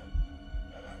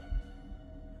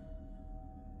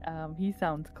 He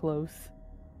sounds close.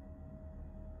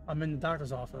 I'm in the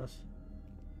doctor's office.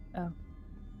 Oh.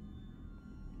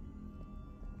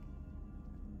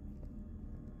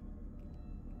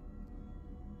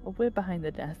 Well, we're behind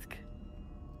the desk.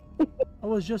 I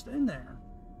was just in there.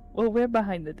 Well, we're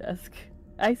behind the desk.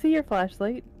 I see your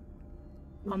flashlight.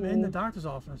 I'm in the doctor's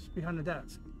office, behind the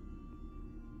desk.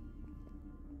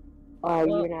 Oh,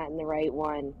 Well- you're not in the right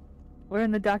one. We're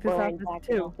in the doctor's We're in office doctor's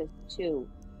too. office too.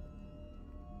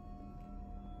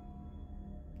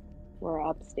 We're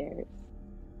upstairs.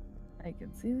 I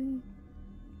can see.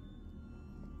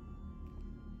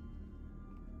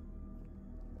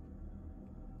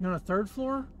 You're on the third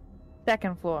floor?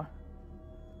 Second floor.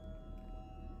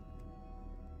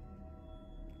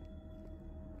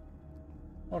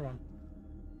 Hold on.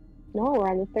 No, we're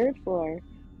on the third floor.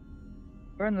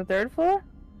 We're on the third floor?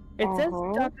 It says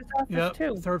Uh-huh. doctor's office Yep,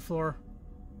 too. third floor.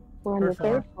 We're on Third the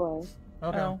floor. third floor.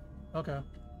 Okay. Oh. Okay.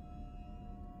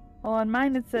 Well, on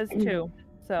mine it says two.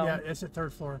 So Yeah, it's at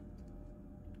third floor.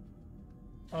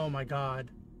 Oh my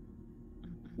god.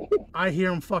 I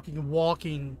hear him fucking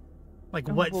walking like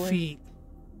Oh, wet boy. feet.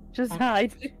 Just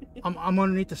hide. I'm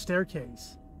underneath the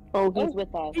staircase. Oh, he's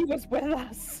with us. He was with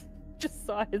us. Just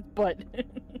saw his butt.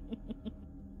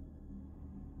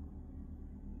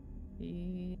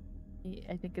 he,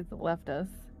 I think, has left us.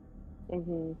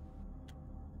 Mm-hmm.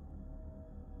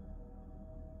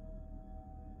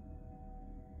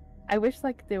 I wish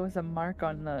like there was a mark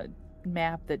on the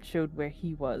map that showed where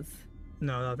he was.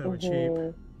 No, that would cheap.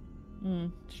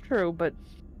 It's true, but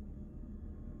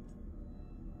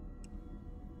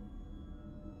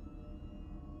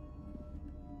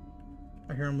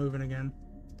I hear him moving again.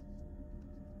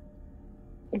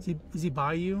 Is he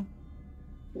by you?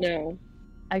 No.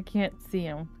 I can't see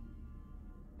him.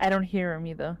 I don't hear him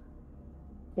either.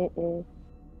 Mm-mm.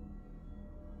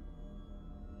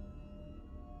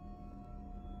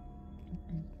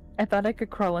 I thought I could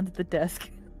crawl under the desk.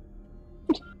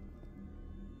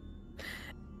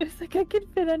 It's like I can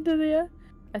fit under there.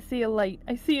 I see a light.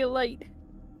 I see a light.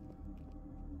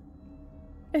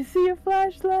 I see a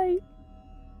flashlight.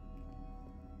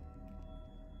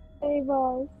 Hey,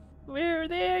 boss.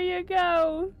 There you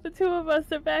go. The two of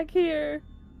us are back here.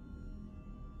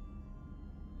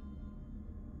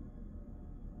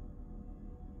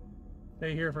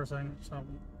 Stay here for a second. So.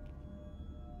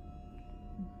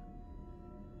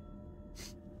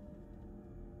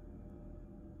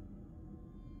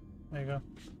 There you go.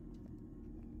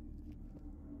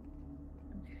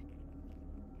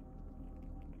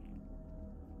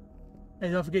 Hey,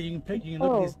 don't forget you can pick. You can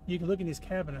look at these. You can look in these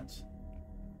cabinets.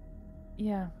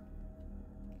 Yeah.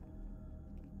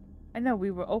 I know,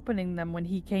 we were opening them when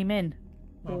he came in.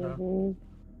 Okay. Mm-hmm.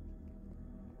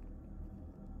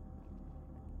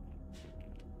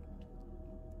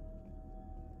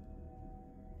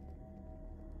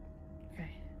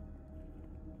 Okay.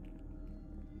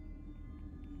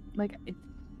 Like,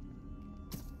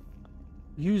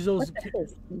 Use those.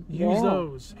 Use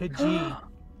those. Hit G.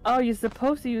 oh, you're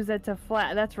supposed to use that to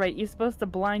flat. That's right. You're supposed to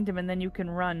blind him and then you can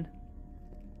run.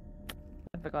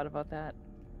 I forgot about that.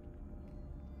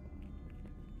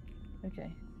 Okay.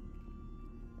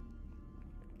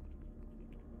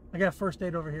 I got first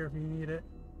aid over here if you need it.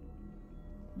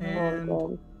 And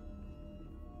Oh,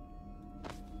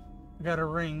 I got a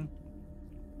ring.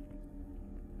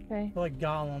 Okay. Like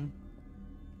Gollum.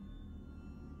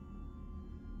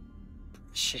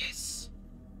 Precious.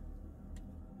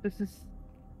 This is...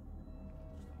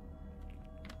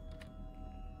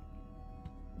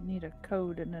 Need a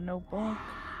code and a notebook.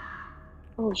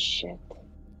 oh shit.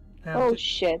 Have to-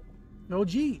 Shit. No,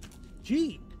 G.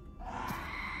 G.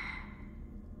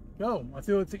 Go. I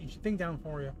threw the thing down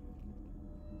for you.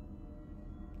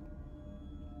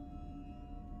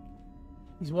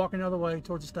 He's walking the other way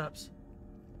towards the steps.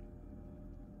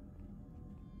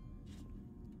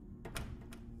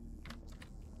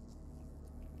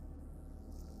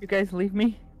 You guys leave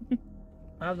me?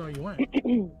 I don't know where you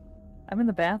went. I'm in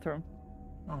the bathroom.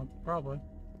 Oh, probably.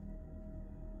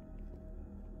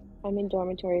 I'm in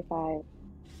dormitory 5.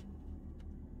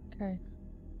 Okay.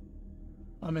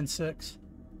 I'm in 6.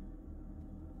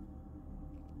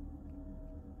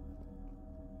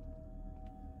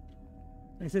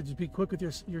 Like I said, just be quick with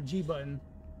your G button.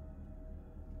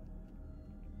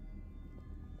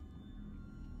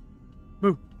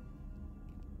 Boo.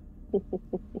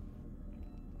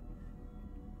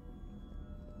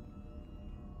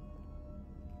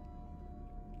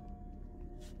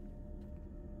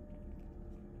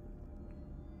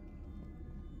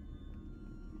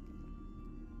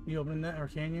 You opening that, or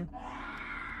can you?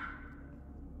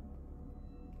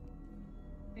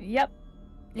 Yep.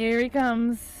 Here he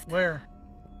comes. Where?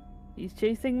 He's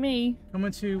chasing me.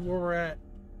 Coming to where we're at.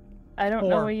 I don't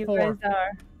know where you Four. guys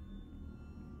are.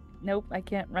 Nope, I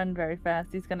can't run very fast.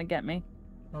 He's gonna get me.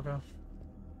 Okay.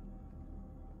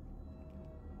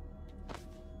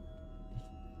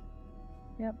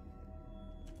 Yep.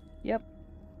 Yep.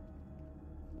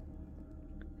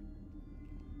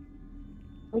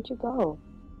 Where'd you go?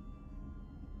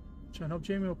 Trying to help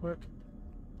Jamie real quick.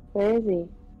 Where is he?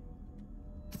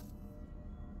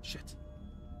 Shit.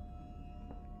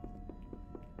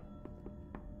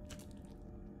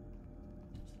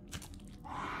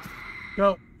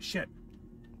 Go. Shit.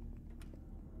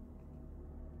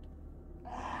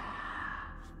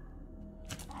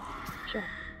 Shit.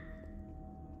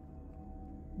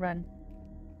 Run.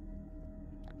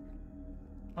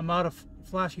 I'm out of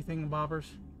flashy thingamabobbers.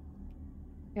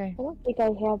 Okay. I don't think I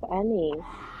have any.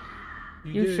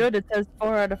 You do. should. It says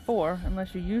 4 out of 4,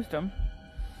 unless you used them.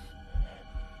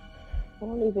 I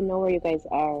don't even know where you guys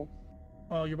are.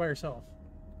 Oh, you're by yourself.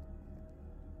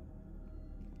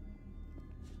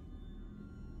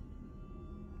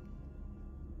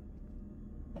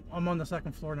 I'm on the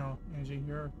second floor now, Angie.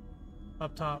 You're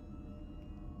up top.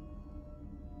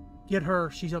 Get her.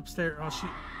 She's upstairs. Oh,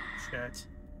 shit.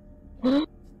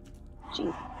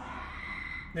 Jeez.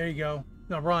 There you go.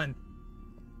 Now run.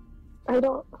 I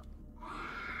don't.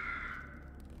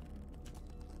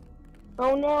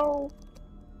 Oh no.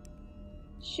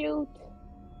 Shoot.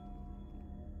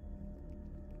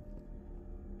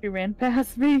 He ran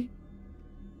past me.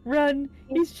 Run.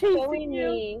 He's chasing killing you.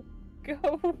 me.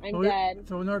 Go. I'm dead.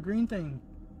 Throw in our green thing.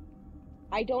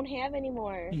 I don't have any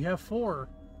more. You have 4.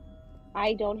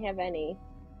 I don't have any.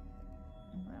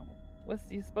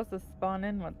 You supposed to spawn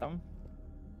in with them?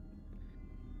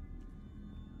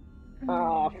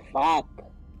 Oh, fuck.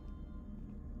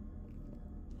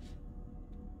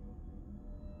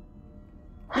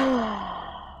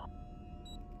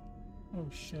 Oh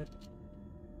shit.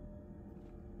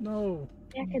 No.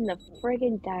 Back in the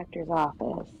friggin' doctor's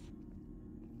office.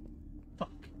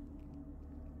 Fuck.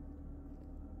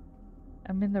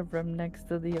 I'm in the room next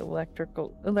to the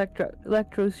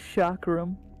electroshock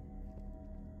room.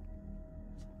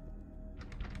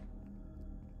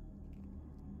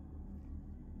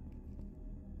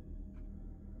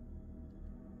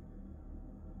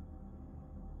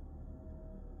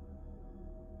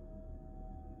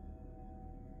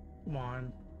 Come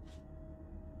on.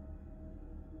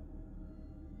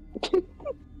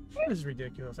 This is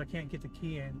ridiculous. I can't get the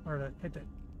key in, or hit the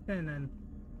pin in.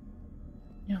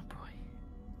 Oh boy.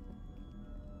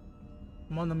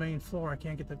 I'm on the main floor. I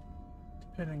can't get the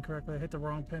pin in correctly. I hit the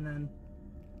wrong pin in.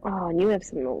 Oh, and you have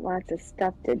lots of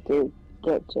stuff to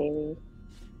get, Jamie.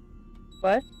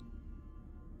 What?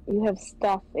 You have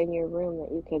stuff in your room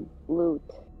that you could loot.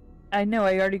 I know,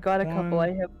 I already got a couple.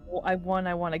 I have one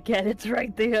I want to get. It's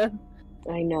right there.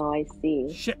 I know, I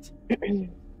see. Shit.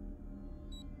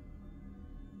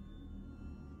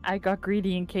 I got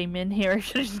greedy and came in here. I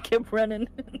should have just kept running.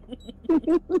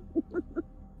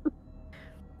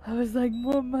 I was like,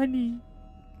 more money.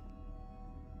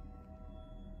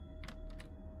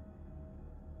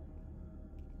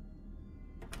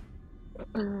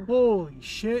 Holy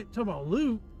shit. Talk about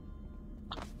loot.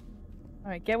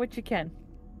 Alright, get what you can.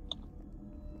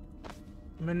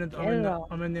 I'm in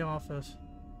the office.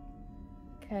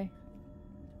 Okay.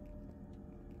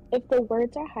 If the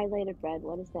words are highlighted red,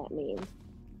 what does that mean?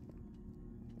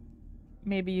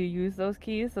 Maybe you use those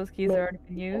keys. Those keys are already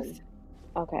been used.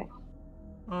 Okay.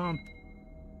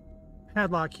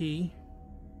 Padlock key.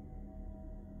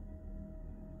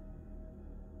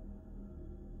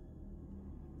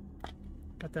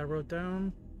 Got that wrote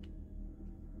down.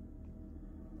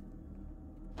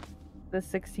 The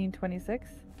 1626?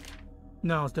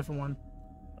 No, it's a different one.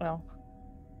 Well.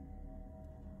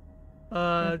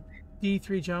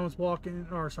 D3, John was walking,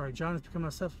 or sorry, John has become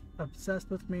obsessed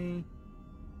with me.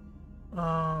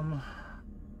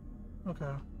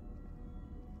 Okay.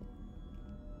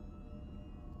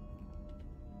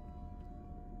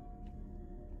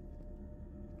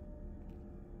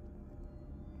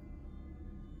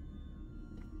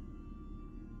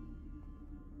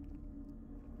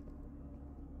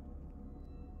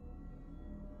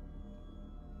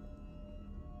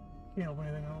 Can't open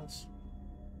anything else.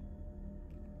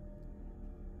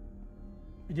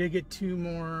 I did get 2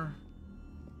 more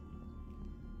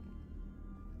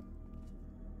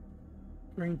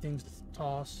green things to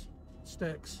toss.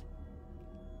 Sticks.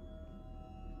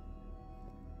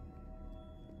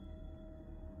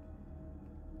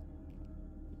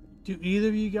 Do either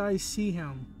of you guys see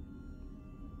him?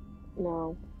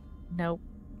 No. Nope.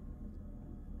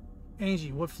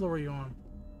 Angie, what floor are you on?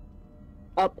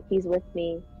 Oh, he's with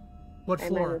me. What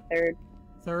floor? I'm on the third.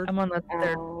 Third? I'm on the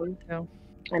third floor, too.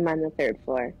 I'm on the third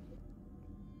floor.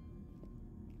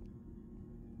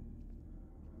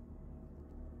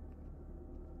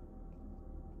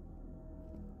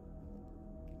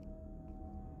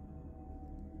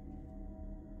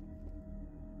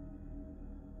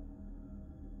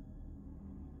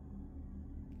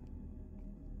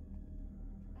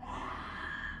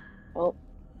 Oh.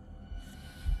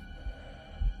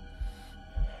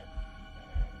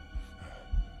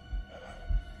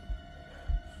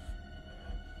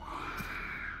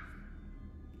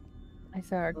 I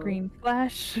saw a green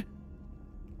flash.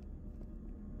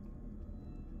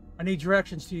 I need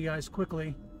directions to you guys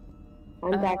quickly.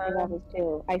 I'm doctor's office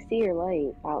too. I see your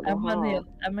light out in the hall.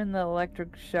 I'm in the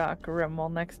electric shock room all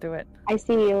next to it. I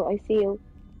see you. I see you.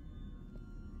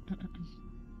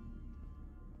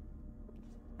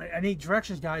 I need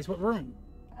directions, guys. What room?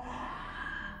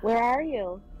 Where are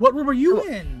you? What room are you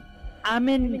in? I'm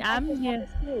doctor's here.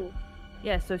 office too.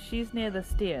 Yeah, so she's near the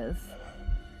stairs.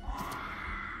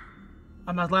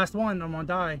 I'm the last one. I'm gonna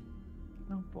die.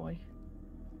 Oh boy.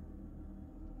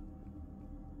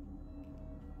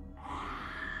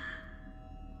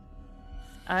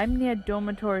 I'm near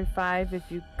dormitory 5 if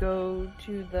you go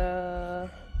to the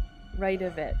right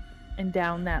of it and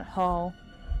down that hall.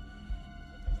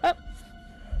 Up.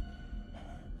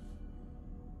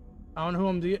 I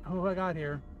don't know who I got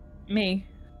here. Me.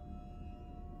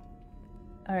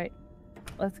 Alright.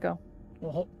 Let's go.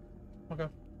 Well, okay.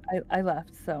 I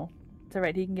left, so it's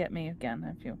alright. He can get me again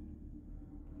if you.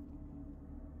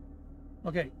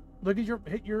 Okay. Look at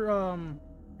hit your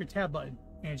tab button,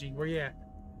 Angie. Where you at?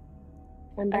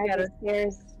 I'm by got the her.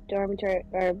 stairs, dormitory,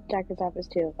 or doctor's office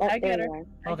too. Oh, I there got her. you are.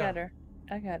 I Okay. got her.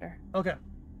 I got her. Okay.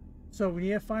 So we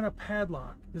need to find a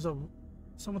padlock. There's someone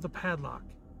with a padlock.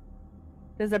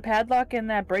 There's a padlock in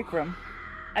that break room.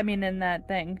 I mean, in that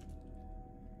thing.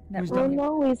 That Who's Oh done?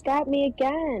 no, he's got me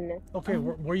again. Okay,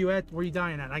 where you at? Where you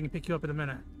dying at? I can pick you up in a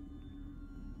minute.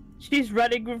 She's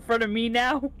running in front of me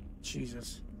now.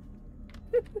 Jesus.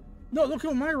 No, look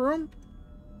at my room.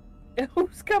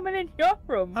 Who's coming in your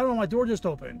room? I don't know. My door just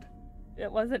opened. It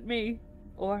wasn't me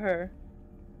or her.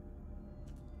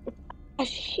 Oh,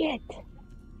 shit.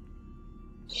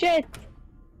 Shit.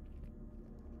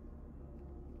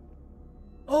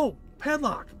 Oh,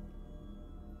 padlock.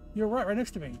 You're right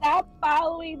next to me. Stop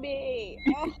following me.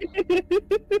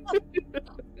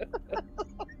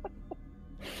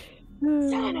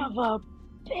 Son of a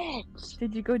bitch.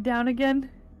 Did you go down again?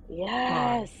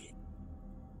 Yes.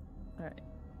 Alright.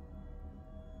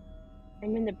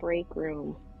 I'm in the break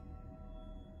room.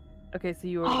 Okay, so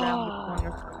you were around the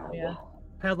corner. Yeah.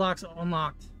 Padlock's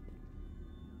unlocked.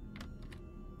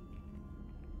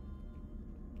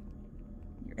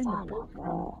 You're in the Son break of room.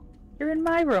 a... You're in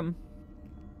my room.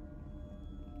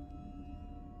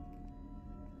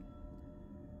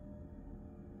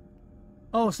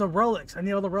 Oh, it's the relics. I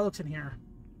need all the relics in here.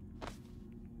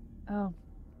 Oh,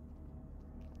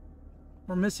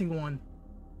 We're missing one.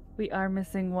 we are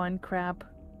missing one. Crap.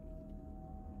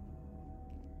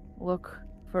 Look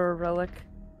for a relic.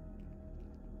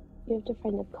 You have to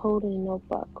find the code in a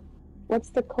notebook.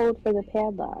 What's the code for the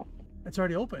padlock? It's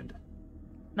already opened.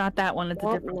 Not that one. It's a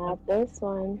Nope, different one. not this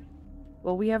one.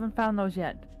 Well, we haven't found those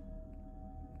yet.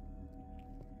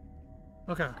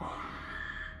 Okay.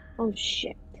 Oh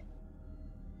shit.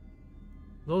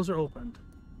 Those are opened.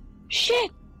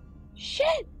 Shit!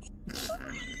 Shit!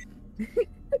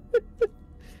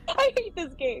 I hate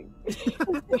this game.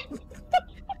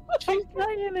 She's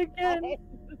dying again.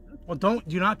 Well,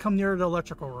 do not come near the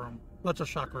electroshock room. The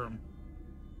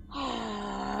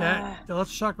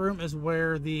electroshock room is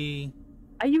where the...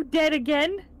 Are you dead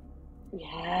again?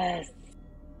 Yes.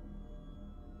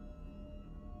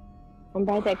 I'm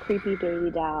by that creepy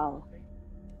baby doll.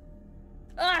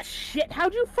 Ah, shit!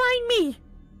 How'd you find me?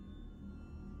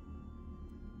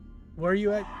 Where are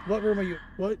you at? What room are you?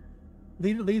 What?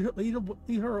 Lead away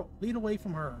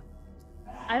from her.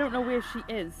 I don't know where she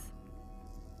is.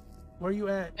 Where are you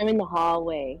at? I'm in the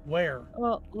hallway. Where?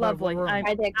 Well, lovely. room? I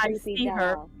By that I creepy see doll.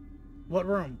 her. What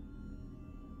room?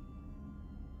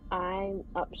 I'm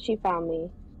up. She found me.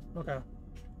 Okay.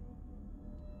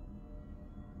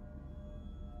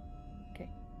 Okay.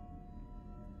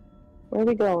 Where are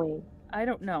we going? I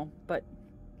don't know, but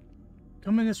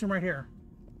Come in this room right here.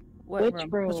 what Which room?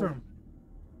 room? This room.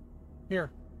 Here.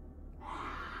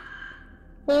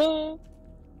 Who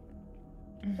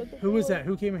is that?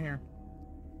 Who came in here?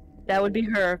 That would be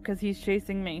her, because he's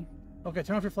chasing me. Okay,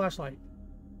 turn off your flashlight.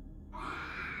 I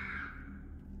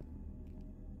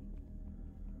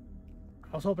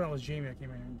was hoping it was Jamie that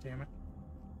came in here, damn it.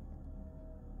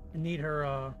 I need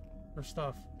her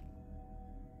stuff.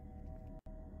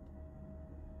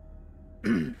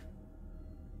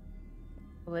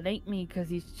 Well, it ain't me, because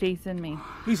he's chasing me.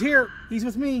 He's here! He's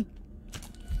with me!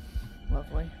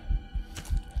 Lovely.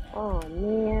 Oh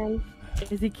man.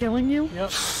 Is he killing you?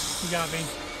 Yep, he got me.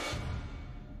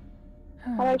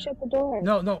 How do I shut the door?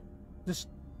 No. Just...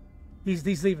 He's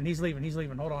leaving, he's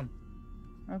leaving. Hold on.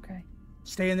 Okay.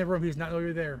 Stay in the room, he's not know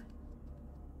you're there.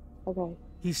 Okay.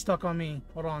 He's stuck on me.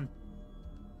 Hold on.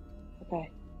 Okay.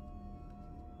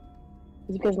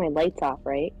 It's because my light's off,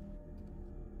 right?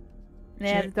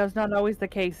 Yeah, that's not always the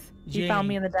case. He found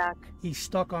me in the dark. He's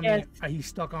stuck on Yes. me. He's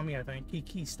stuck on me, I think.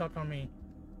 He's stuck on me.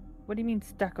 What do you mean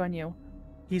stuck on you?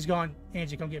 He's gone.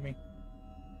 Angie, come get me.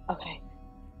 Okay.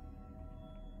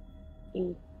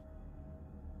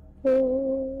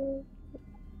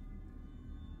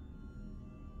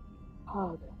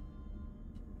 Hug.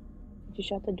 Did you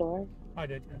shut the door? I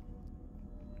did, yeah.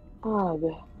 Hug.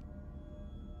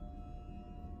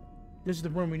 This is the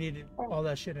room we needed all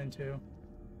that shit into.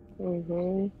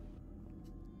 Mm-hmm.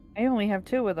 I only have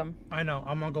 2 of them. I know.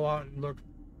 I'm gonna go out and look.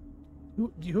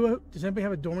 Does anybody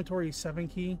have a dormitory 7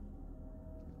 key?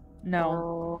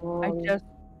 No. I just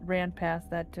ran past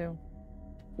that too.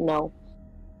 No.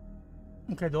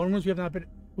 Okay, the only ones we have not been.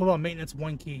 What about maintenance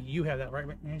 1 key? You have that, right,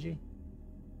 Angie?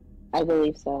 I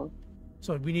believe so.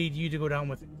 So we need you to go down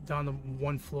the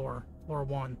 1 floor, floor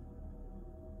 1.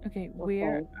 Okay,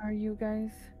 where are you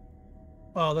guys?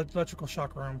 Oh, the electrical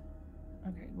shock room.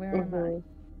 Okay, where am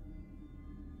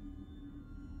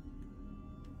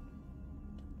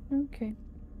I? Okay.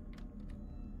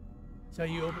 So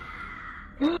you open.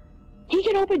 He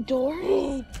can open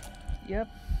doors? Yep.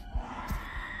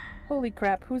 Holy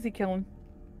crap, who's he killing?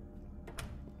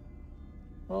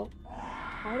 Well,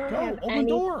 I don't go, have open any...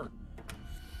 door.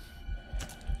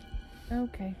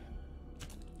 Okay.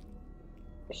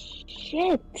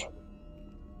 Shit.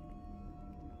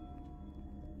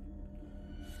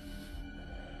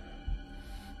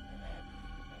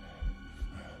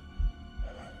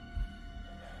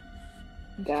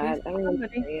 God, I don't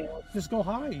know. Just go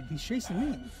hide. He's chasing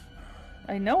me.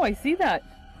 I know, I see that.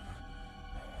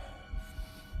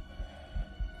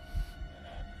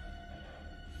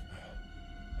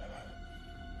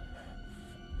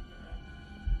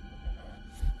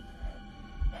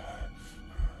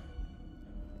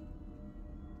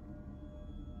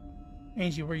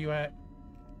 Angie, where you at?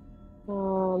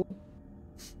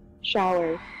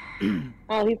 Shower.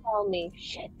 Oh, he found me.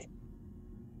 Shit.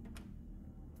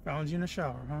 Found you in the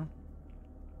shower, huh?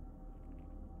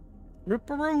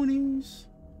 Ripperoonies.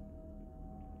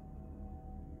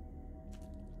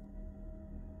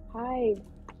 Hide.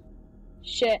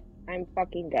 Shit, I'm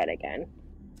fucking dead again.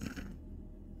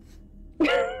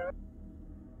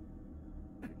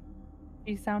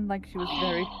 She sounded like she was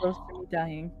very close to me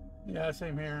dying. Yeah,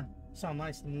 same here. Sound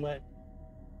nice and wet.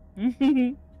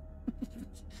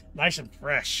 Nice and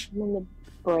fresh. I'm in the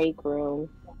break room.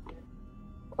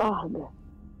 Ugh.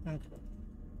 Okay.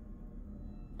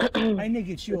 I need to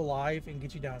get you alive and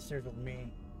get you downstairs with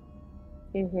me.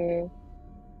 Mm-hmm.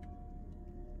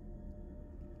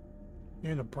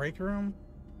 You're in the break room?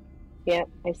 Yep,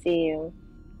 I see you.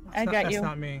 That's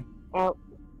not me. Oh,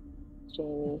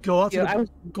 Jamie. Go out to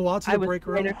the break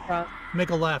room. Right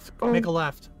Make a left. Make a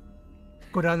left.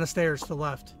 Go down the stairs to the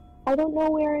left. I don't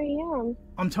know where I am.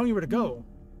 I'm telling you where to go.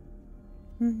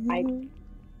 I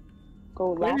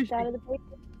go left out of the break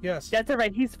room? Yes. That's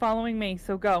alright, he's following me,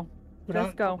 so go.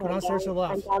 Just go. Go downstairs to the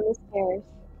left. I'm down the stairs.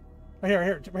 Right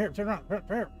here, turn around. Right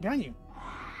here, behind you.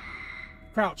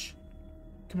 Crouch.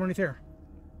 Come underneath here.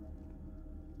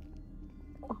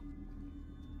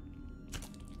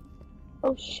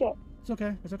 Oh shit. It's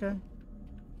okay. It's okay.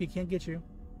 He can't get you.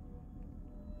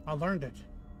 I learned it.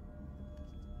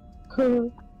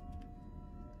 Okay.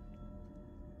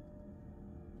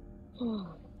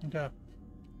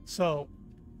 So,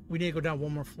 we need to go down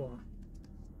 1 more floor.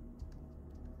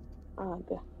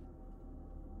 Ugh.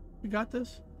 You got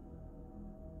this?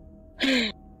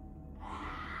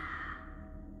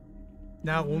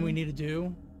 Now, what we need to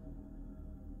do...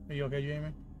 Are you okay,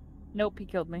 Jamie? Nope, he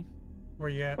killed me. Where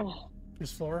you at?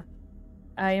 This floor?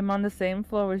 I am on the same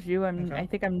floor as you. Okay. I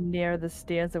think I'm near the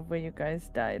stairs of where you guys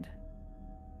died.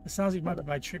 It sounds like you might be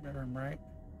by treatment room, right?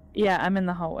 Yeah, I'm in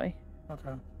the hallway.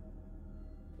 Okay.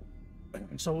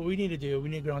 So what we need to do, we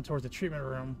need to go down towards the treatment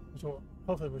room. So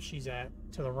hopefully where she's at,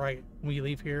 to the right. When we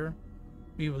leave here,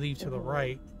 we will leave to the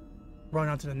right, run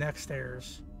onto the next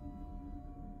stairs.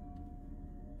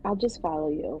 I'll just follow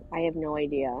you. I have no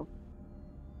idea.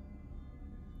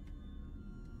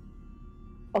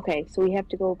 Okay, so we have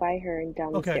to go by her and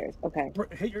down the stairs. Okay.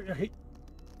 Hit.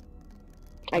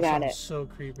 I got it. So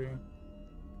creepy.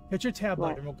 Hit your tab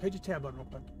button. Hit your tab button real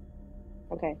quick.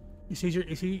 Okay. You see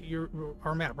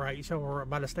our map, right? You see we're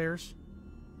by the stairs?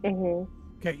 Mm-hmm.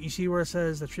 Okay, you see where it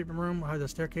says the treatment room, how the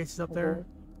staircase is up there?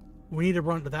 We need to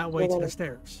run that way to the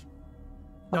stairs.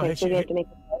 No, okay, so we have to make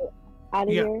a out of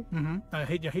here? Mm-hmm.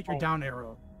 Hit your down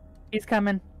arrow. He's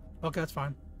coming. Okay, that's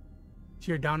fine.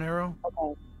 See your down arrow?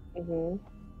 Okay. Mm-hmm.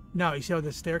 Now, you see how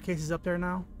the staircase is up there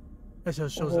now? It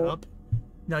shows it up.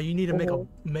 Now, you need to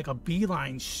make a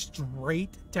beeline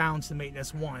straight down to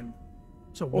maintenance 1.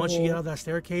 So once you get out of that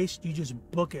staircase, you just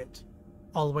book it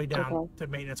all the way down to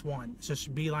maintenance 1. It's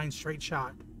just beeline straight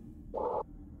shot.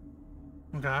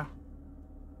 Okay.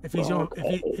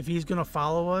 If he's gonna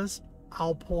follow us,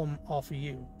 I'll pull him off of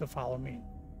you to follow me.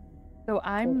 So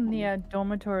I'm near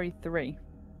dormitory 3.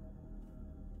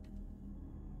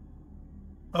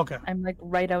 Okay. I'm like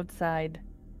right outside.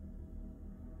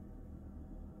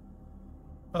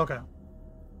 Okay.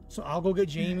 So I'll go get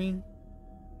Jamie,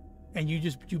 and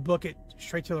you book it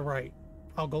straight to the right.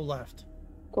 I'll go left.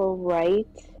 Go right.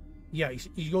 Yeah,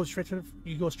 you go straight to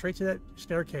that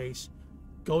staircase.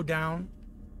 Go down.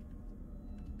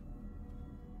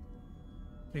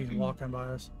 He's walking by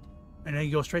us. and then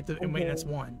you go straight to maintenance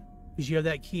 1. Because you have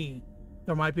that key.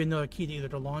 There might be another key to either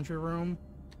the laundry room,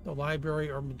 the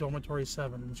library, or dormitory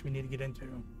 7, which we need to get into.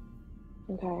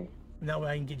 Okay. And that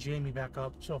way I can get Jamie back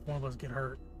up, so if one of us get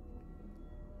hurt.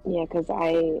 Yeah, because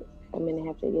I'm going to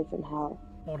have to get some help.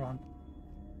 Hold on.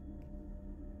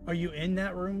 Are you in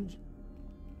that room?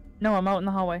 No, I'm out in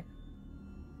the hallway.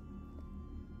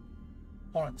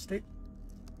 Hold on, stay.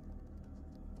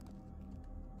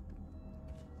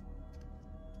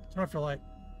 Turn off your light.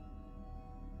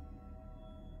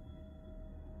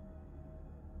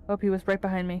 Oh, he was right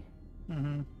behind me.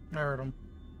 I heard him.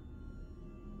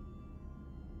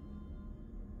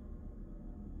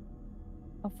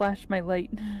 I'll flash my light.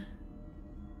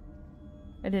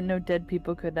 I didn't know dead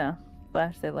people could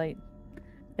flash their light.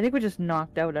 I think we're just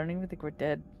knocked out. I don't even think we're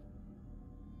dead.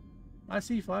 I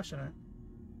see you flashing it.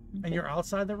 Okay. And you're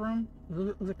outside the room?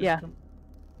 Yeah.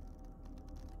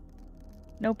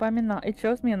 Nope, I'm in the... It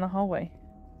shows me in the hallway.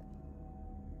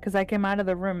 Because I came out of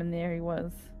the room and there he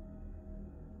was.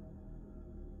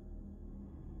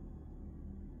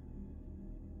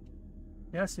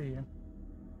 Yeah, I see you.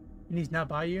 And he's not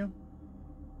by you?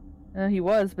 He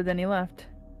was, but then he left.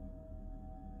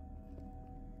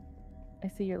 I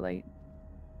see your light.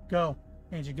 Go.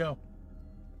 Angie, go.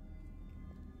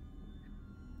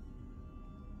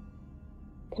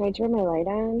 Can I turn my light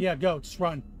on? Yeah, go. Just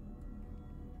run.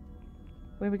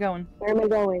 Where are we going? Where am I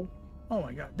going? Oh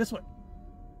my god. This way.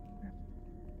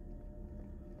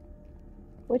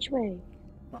 Which way?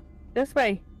 This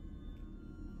way.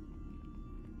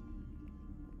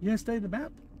 You gonna stay the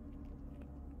map?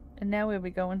 And now where are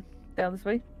we going? Down this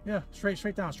way? Yeah,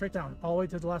 straight down, all the way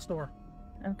to the last door.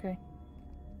 Okay.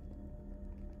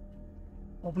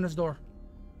 Open this door.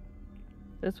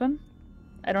 This one?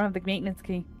 I don't have the maintenance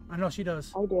key. I know she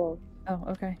does. I do. Oh,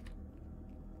 okay.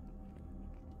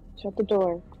 Shut the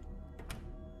door.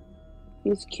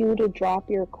 Use Q to drop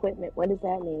your equipment. What does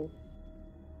that mean?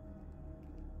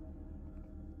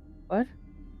 What?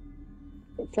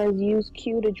 It says use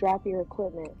Q to drop your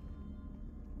equipment.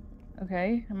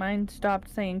 Okay. Mine stopped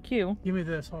saying Q. Give me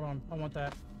this. Hold on. I want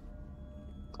that.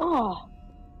 Oh,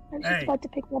 I'm just Hey. about to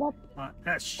pick that up. I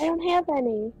I don't have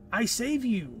any. save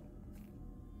you.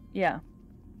 Yeah.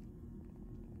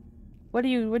 What'd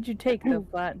you take?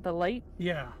 The light?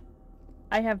 Yeah.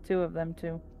 I have 2 of them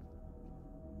too.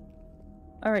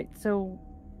 Alright, so...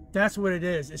 That's what it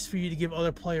is. It's for you to give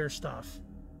other players stuff.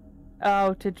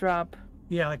 Oh, to drop.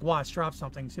 Yeah, like watch, drop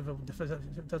something. See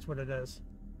if that's what it is.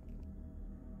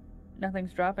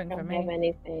 Nothing's dropping I for don't have me.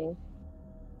 anything.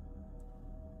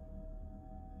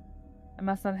 I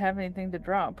must not have anything to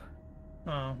drop.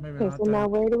 Oh, maybe Okay, not. so Then. now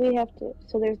where do we have to...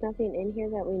 So there's nothing in here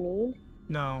that we need?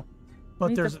 No. We But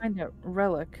need there's to find a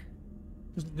relic.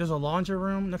 a laundry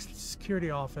room next to the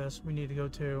security office we need to go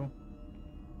to.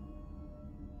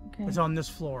 Okay. It's on this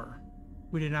floor.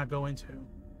 We did not go into.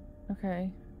 Okay.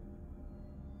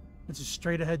 It's just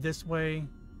straight ahead this way,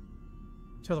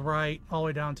 to the right, all the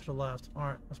way down to the left. All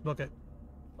right, let's book it.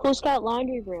 Who's got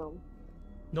laundry room?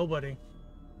 Nobody.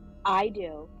 I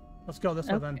do. Let's go this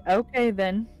way then. Okay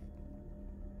then.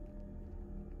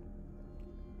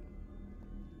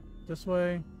 This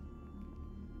way.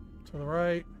 To the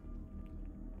right.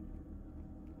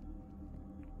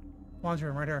 Laundry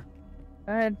room right here.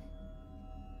 Go ahead.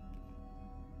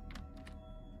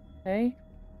 Okay.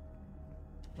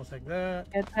 We'll take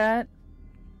that. Get that.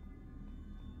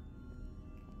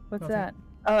 What's Nothing. that?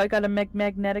 Oh, I got a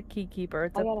magnetic key keeper.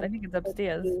 It's I up, got a- I think it's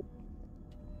upstairs.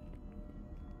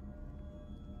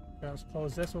 Yeah, let's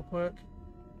close this real quick.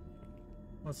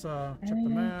 Let's check the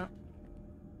map.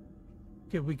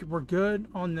 Okay, we're good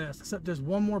on this, except there's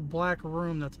one more black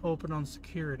room that's open on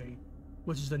security,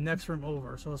 which is the next room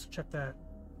over. So let's check that.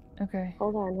 Okay.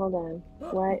 Hold on.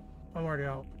 What? I'm already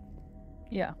out.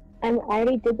 Yeah. I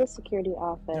already did the security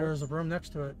office. There's a room next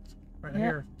to it, right Yep.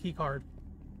 here. Key card.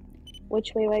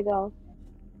 Which way do I go?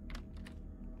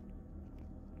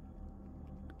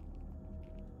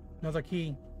 Another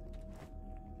key.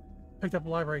 Picked up a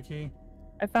library key.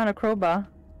 I found a crowbar.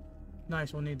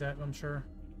 Nice, we'll need that, I'm sure.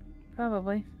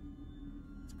 Probably.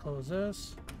 Let's close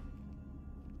this.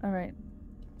 Alright.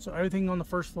 So everything on the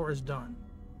first floor is done.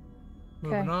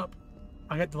 Moving Okay. up.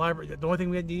 I got the library. The only thing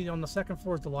we need on the second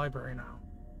floor is the library now.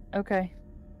 Okay.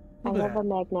 Look I at have that. a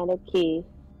magnetic key.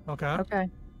 Okay. Okay.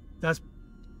 That's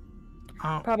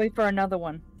Probably for another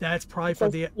one. that's probably It for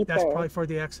says the keeper. that's probably for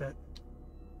the exit.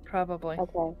 Probably.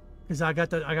 Okay. Because I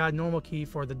got a normal key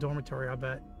for the dormitory, I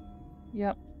bet.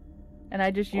 Yep. And I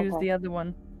just used Okay. the other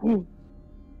one.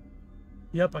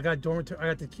 Yep, I got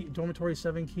the key, dormitory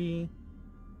 7 key.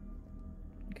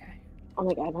 Okay. Oh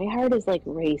my god, my heart is like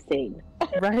racing.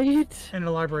 Right? And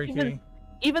the library key.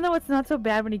 Even though it's not so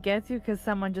bad when he gets you, because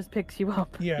someone just picks you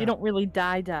up. Yeah. You don't really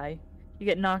die. You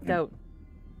get knocked out.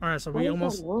 All right, so What we is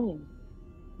that almost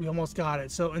noise? got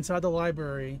it. So inside the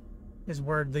library is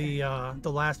where the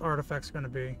last artifact's going to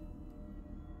be.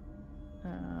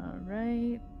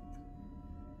 Right.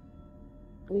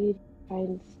 We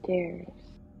find stairs.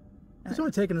 It's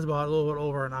only taken us about a little bit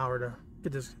over an hour to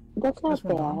get this. That's not This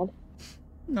one bad. done.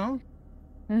 No,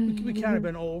 we kind of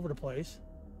been all over the place.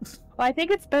 Well, I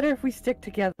think it's better if we stick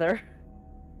together.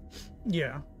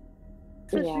 Yeah,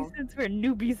 Especially Yeah. since we're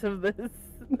newbies of this.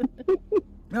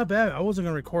 not bad. I wasn't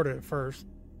going to record it at first,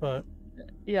 but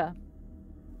Yeah.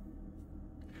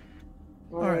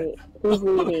 All right. Alright. Who's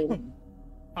leading?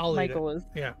 I'll lead Michael it. was.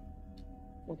 Yeah,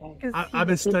 Okay. 'Cause I've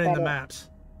been studying the better. maps.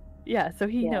 Yeah, so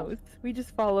he Yeah. knows. We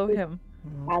just follow him.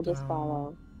 I'll just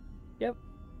follow.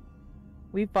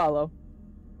 We follow.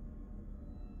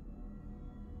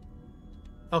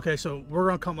 Okay, so we're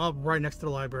gonna come up right next to the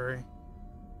library.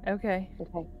 Okay.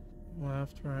 Okay.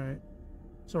 Left, right.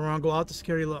 So we're gonna go out the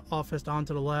security office down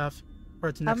to the left,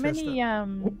 right to How next to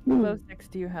many glow sticks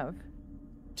do you have?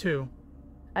 2.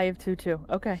 I have 2 too.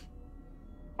 Okay.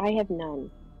 I have none.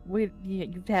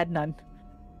 You've had none.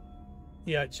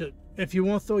 Yeah, if you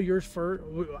want to throw yours first,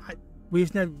 we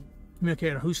just need to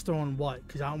communicate on who's throwing what,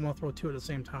 because I don't want to throw 2 at the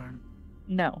same time.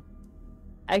 No.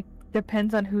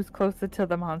 Depends on who's closer to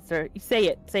the monster. You say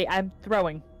it. Say I'm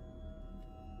throwing.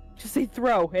 Just say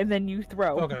throw, and then you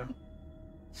throw. Okay.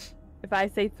 If I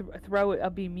say throw, it'll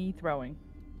be me throwing.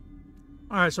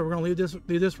 All right, so we're gonna leave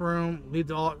this room, leave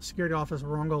the security office.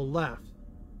 We're gonna go left.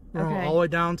 We're gonna Okay. go all the way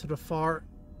down to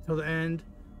the end.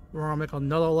 We're gonna make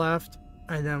another left,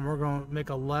 and then we're gonna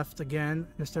make a left again.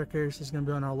 The staircase is gonna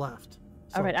be on our left.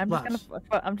 So All right, I'm left.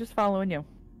 I'm just following you.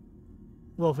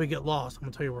 Well, if we get lost, I'm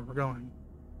gonna tell you where we're going.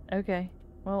 Okay.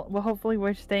 Well, hopefully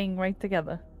we're staying right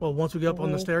together. Well, once we get up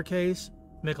on the Mhm. staircase,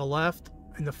 make a left,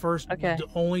 and Okay. the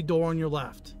only door on your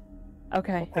left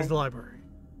Okay. is the library.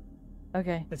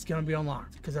 Okay. It's gonna be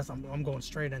unlocked because I'm going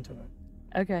straight into it.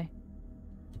 Okay.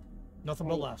 Nothing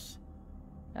but Right. lefts.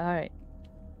 All right.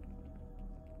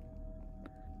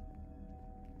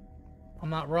 I'm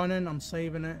not running. I'm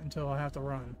saving it until I have to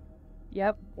run.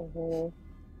 Yep. Mhm.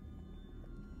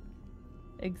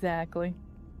 Exactly.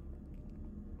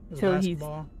 There's a Till he's-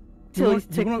 basketball. till he's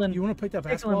you wanna tickling pick that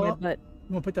my basketball up? butt.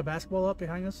 You wanna pick that basketball up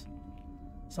behind us?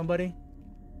 Somebody?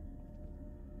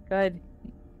 Good.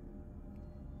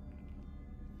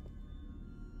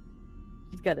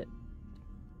 He's got it.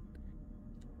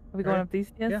 Are we going Ready? up these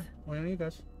stairs? Yeah. One of you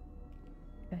guys.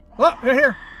 Okay. Oh, right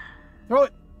here. Throw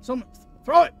it.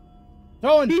 Throw it.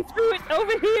 Throwing. He threw it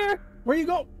over here. Where you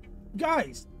go,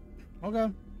 guys?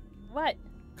 Okay. What?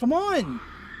 Come on.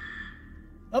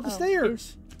 Up the Oh,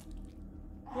 stairs.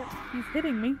 He's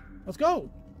hitting me. Let's go.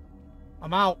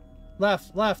 I'm out.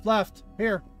 Left.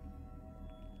 Here.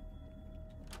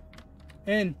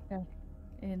 In.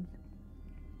 In.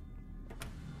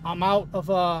 I'm out of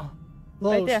Lowe's.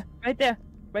 Right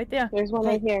there. There's one Okay.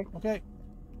 right here. Okay. I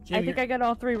Jamie, think I got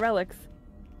all 3 relics.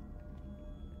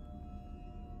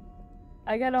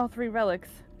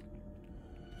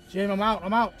 Jamie,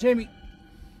 I'm out. Jamie.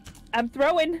 I'm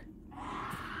throwing.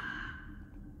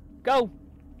 Go.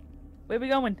 Where we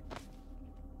going?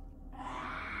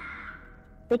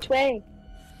 Which way?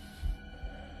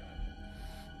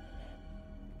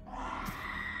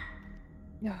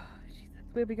 Oh, Jesus.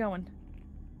 Where we going?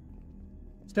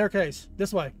 Staircase.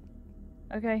 This way.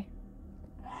 Okay.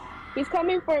 He's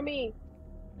coming for me.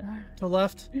 To the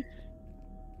left.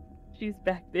 She's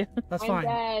back there. That's I'm fine.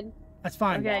 dead. That's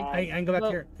fine. Okay. I can go back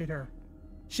Well- here. Hit her.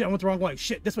 Shit, I went the wrong way.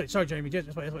 Shit, this way. Sorry, Jamie.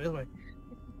 This way.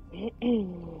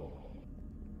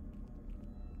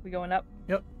 We going up?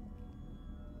 Yep.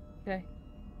 Okay.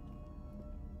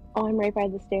 Oh, I'm right by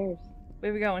the stairs.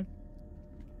 Where we going?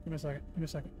 Give me a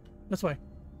second. This way.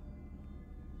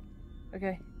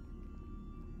 Okay.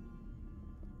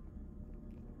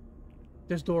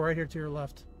 This door right here to your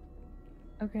left.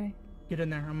 Okay. Get in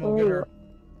there. I'm gonna get her.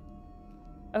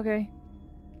 Okay.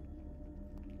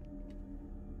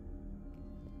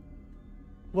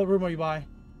 What room are you by?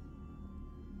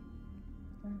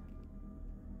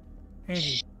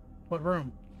 Angie, what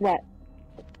room? What?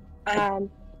 I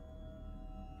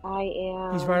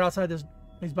am. He's right outside this.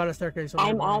 He's by the staircase. over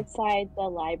I'm there by me. outside the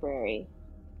library.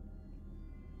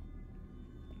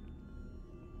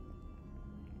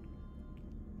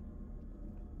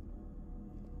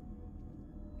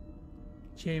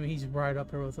 Jamie, he's right up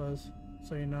here with us,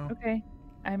 so you know. Okay.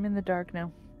 I'm in the dark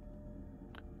now.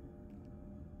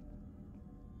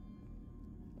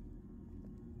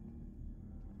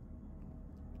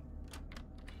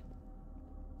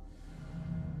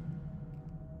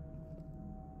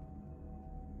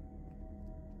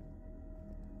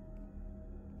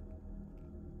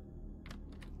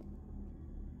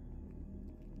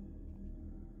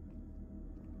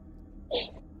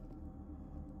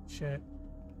 shit.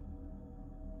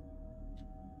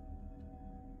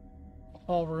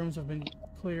 All rooms have been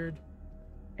cleared.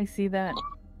 I see that.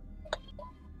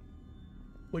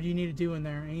 What do you need to do in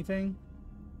there? Anything?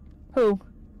 Who?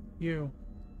 You.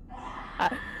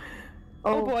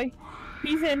 Oh boy.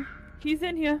 He's in. He's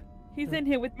in here. He's in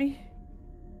here with me.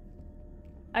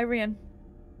 I ran.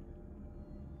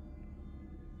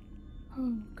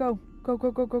 Go. Go,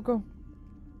 go, go, go, go.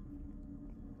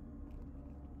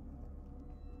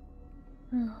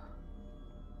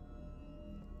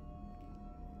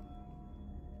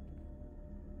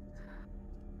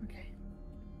 Okay.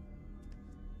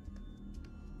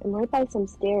 I'm right by some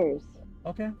stairs.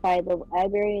 Okay. By the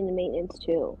library and the maintenance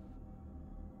too.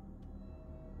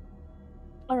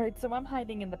 Alright, so I'm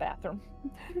hiding in the bathroom.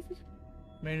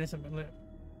 Maintenance have been lit.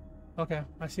 Okay,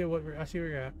 I see where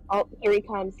you're at. Oh, here he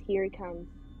comes. Here he comes.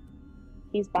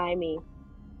 He's by me.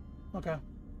 Okay.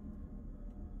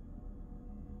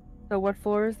 So what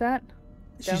floor is that?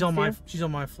 She's on Downstairs?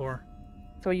 my floor.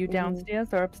 So are you downstairs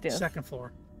or upstairs? Second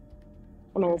floor.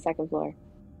 I'm on the second floor.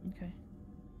 Okay.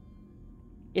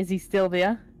 Is he still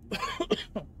there?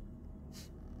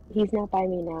 He's not by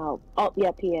me now. Oh,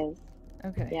 yep, he is.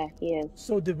 Okay. Yeah, he is.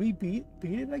 So did we beat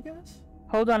it, I guess?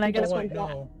 Hold on, I He gotta just put, went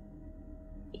No.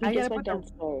 He I just gotta went put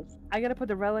downstairs. I gotta put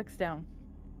the relics down.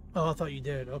 Oh, I thought you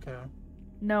did. Okay.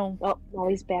 No. Oh, now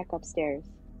he's back upstairs.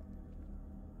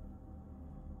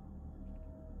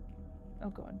 Oh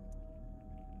god.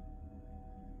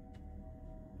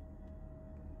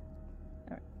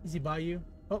 Is he by you?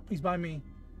 Oh, he's by me.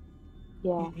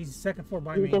 Yeah. He's second floor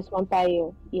by He me. just went by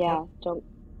you. Yeah, Yep. don't.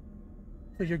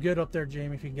 So you're good up there,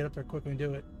 Jamie. If you can get up there quickly and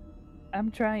do it. I'm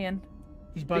trying.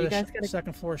 He's But by you the guys gotta-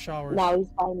 second floor showers. Now he's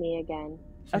by me again.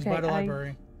 He's by Okay, the I-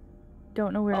 library.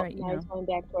 Don't know where Oh, I now he's going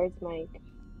back towards Mike.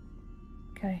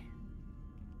 Okay.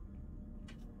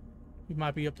 He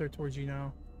might be up there towards you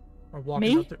now. Or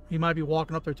walking Me? up there. He might be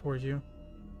walking up there towards you.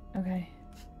 Okay.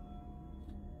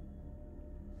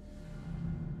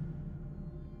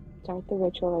 Start the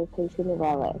ritual by placing the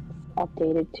relics.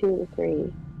 Updated 2 to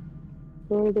 3.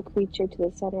 Lure the creature to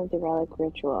the center of the relic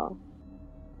ritual.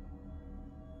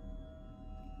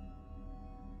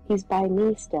 He's by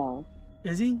me still.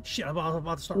 Is he? Shit, I was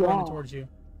about to start Yeah. running towards you.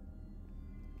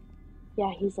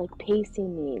 Yeah, he's like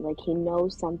pacing me, like he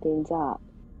knows something's up.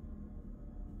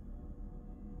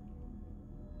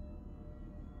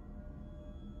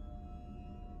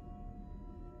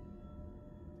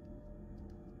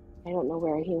 I don't know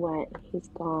where he went. He's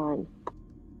gone.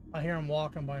 I hear him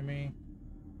walking by me.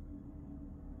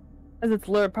 As it's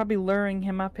probably luring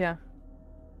him up here.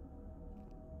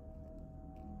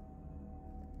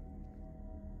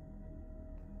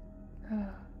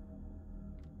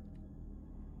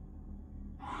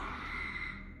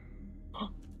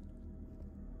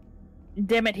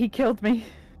 Damn it, he killed me.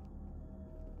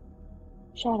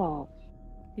 Shut up.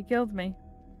 He killed me.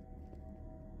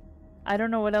 I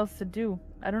don't know what else to do.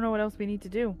 I don't know what else we need to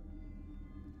do.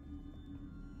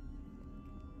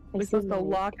 We're supposed to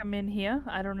lock him in here?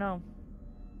 I don't know.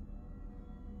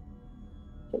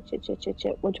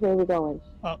 Shit. Which way are we going?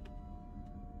 Up.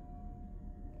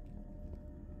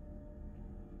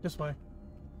 This way.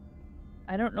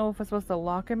 I don't know if we're supposed to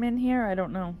lock him in here. I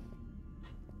don't know.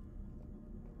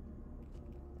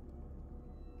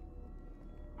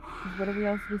 What are we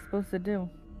else supposed to do?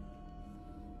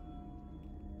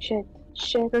 Shit.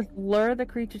 It says lure the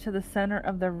creature to the center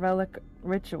of the relic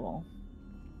ritual.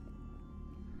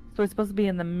 So it's supposed to be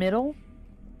in the middle?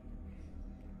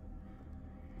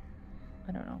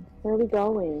 I don't know. Where are we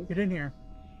going? Get in here.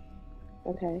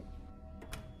 Okay.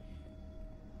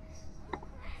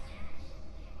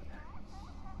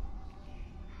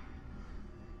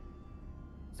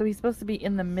 So he's supposed to be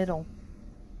in the middle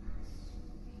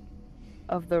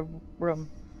of the room,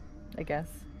 I guess.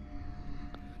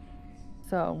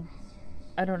 So,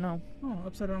 I don't know. Oh,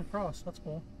 upside down cross. That's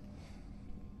cool.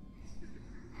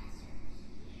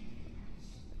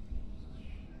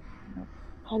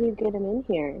 How do you get him in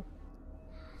here?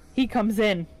 He comes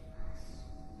in.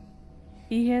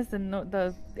 He hears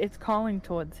it's calling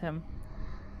towards him.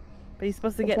 But he's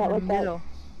supposed to Is get that in the what that- middle.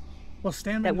 Well,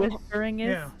 stand That over. whispering is?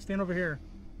 Yeah, stand over here.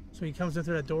 So he comes in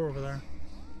through that door over there.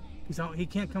 He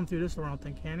can't come through this door, I don't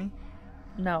think, can he?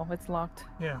 No, it's locked.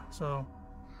 Yeah, so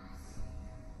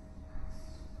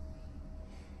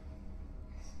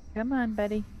Come on,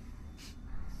 Betty.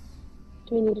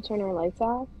 Do we need to turn our lights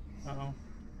off? uh-oh.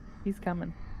 He's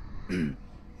coming.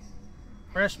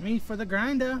 Fresh meat for the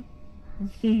grinder.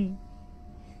 I'm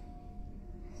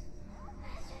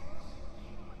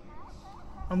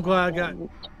glad I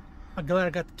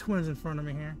got the twins in front of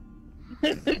me here.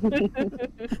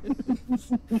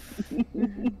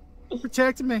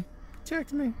 Protect me.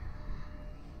 Protect me.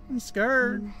 I'm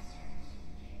scared.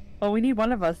 Well, we need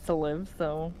one of us to live,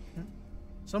 so...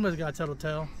 Somebody's got to tell the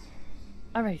tale.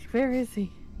 Alright, where is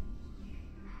he?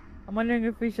 I'm wondering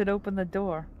if we should open the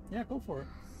door. Yeah, go for it.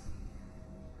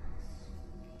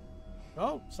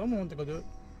 Oh, someone wants to go do it.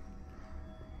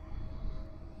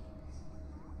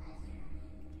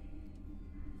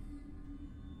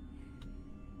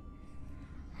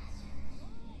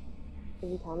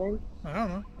 Is he coming? I don't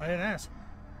know. I didn't ask.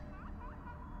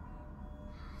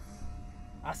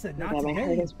 I said not Okay, my heart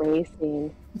today. is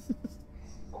racing.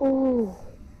 Ooh.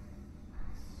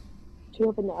 Should we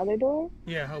open the other door?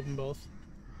 Yeah, open both.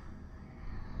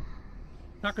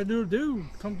 Cock-a-doodle-doo,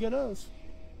 come get us.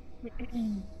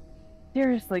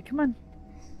 Seriously, come on.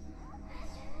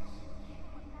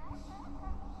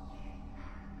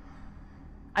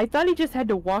 I thought he just had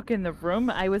to walk in the room.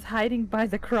 I was hiding by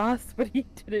the cross, but he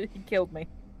did it. He killed me.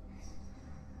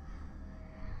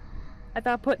 I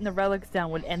thought putting the relics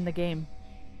down would end the game,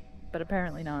 but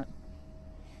apparently not.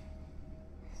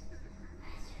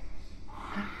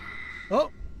 Oh,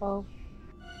 Oh.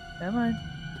 Come on.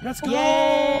 let's go!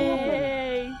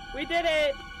 Yay! We did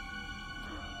it!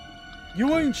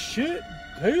 You ain't shit,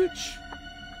 bitch!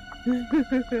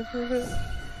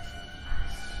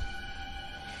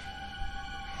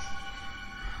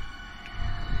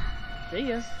 See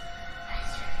ya.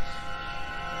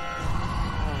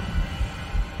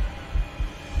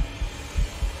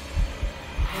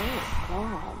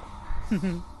 Oh,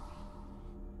 God.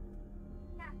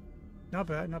 Not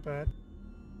bad, not bad.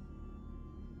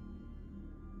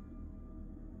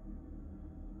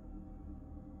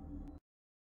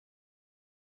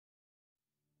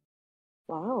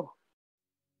 Wow.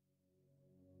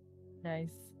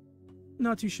 Nice.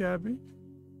 Not too shabby.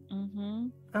 Mm-hmm.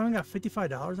 I only got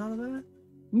 $55 out of that.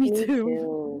 Me Me too.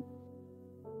 too.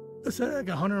 That's like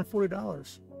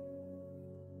 $140.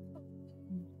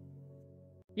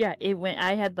 Yeah, it went.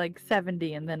 I had like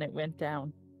 70, and then it went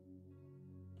down.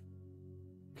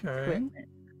 Okay.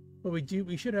 But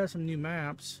we should have some new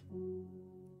maps.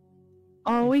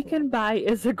 All we can buy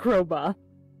is a crowbar.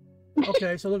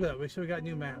 Okay, so look at that. So we got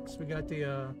new maps. We got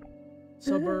the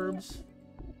suburbs.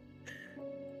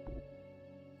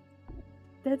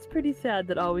 That's pretty sad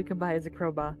that all we can buy is a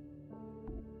crowbar.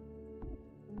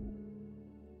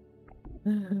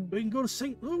 We can go to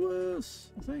St. Louis,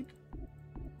 I think.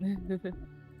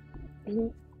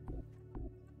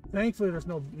 Thankfully, there's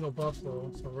no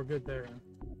Buffalo, so we're good there.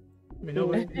 I mean,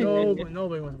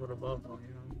 nobody wants to go to Buffalo,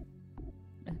 you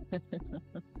know.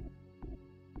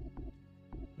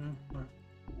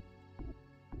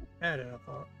 Add it, I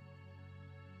thought.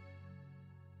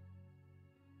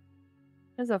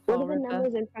 There's a What fall do the river.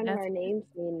 numbers in front of That's- our names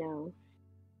mean now?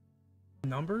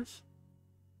 Numbers?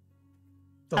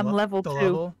 I'm level 2.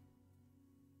 Level?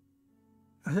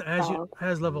 As Oh.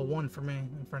 has level 1 for me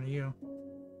in front of you.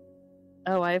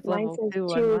 Oh, I have Mine level says 2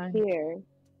 on 2 mine. here.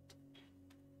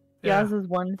 Yours is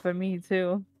 1 for me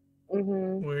too.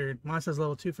 Mm-hmm. Weird. Mine says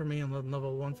level 2 for me and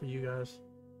level 1 for you guys.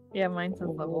 Yeah, mine says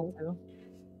level 2.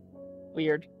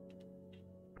 Weird.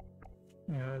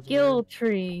 Yeah, that's Gill weird.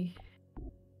 tree.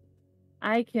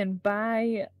 I can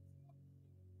buy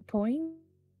points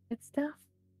and stuff.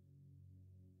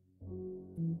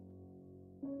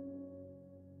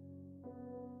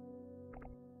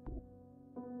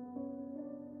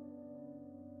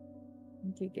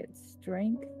 You can get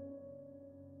strength.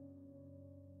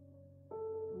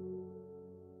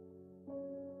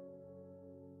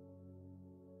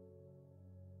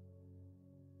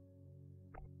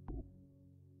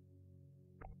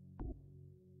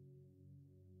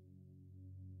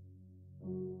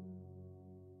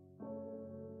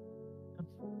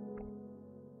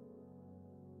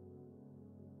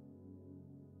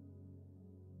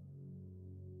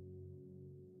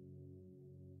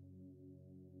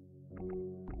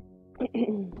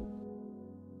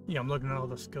 Yeah, I'm looking at all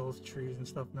the skills trees and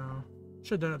stuff now.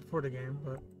 Should have done it before the game,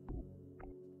 but.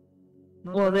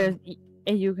 Not Well, bad.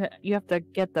 you have to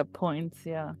get the points,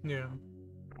 yeah. Yeah.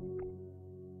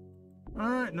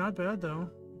 Alright, not bad though.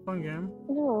 Fun game.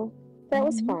 No, that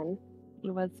was Mhm. fun.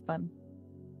 It was fun.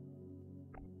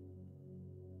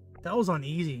 That was on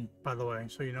easy, by the way,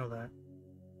 so you know that.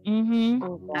 Mm-hmm.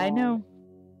 Oh, I God. know.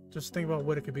 Just think about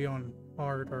what it could be on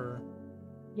hard or.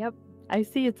 Yep. I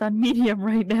see it's on medium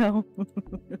right now.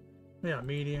 Yeah,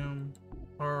 medium,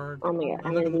 hard. Oh my God,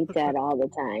 I'm Look gonna at- need look that at- all the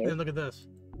Then time. look at this.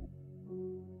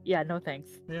 Yeah, no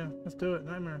thanks. Yeah, let's do it.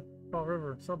 Nightmare. Fall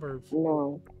River, suburbs.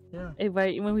 No. Yeah.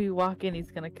 When we walk in, he's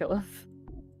gonna kill us.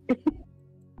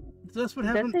 That's what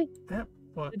Did that happened. say,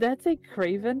 What? did that say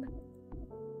Craven?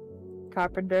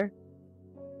 Carpenter?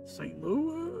 St.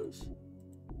 Louis?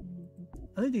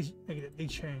 I think they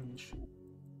change.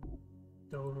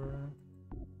 Dover.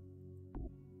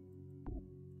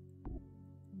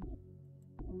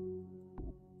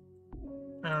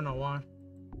 I don't know why.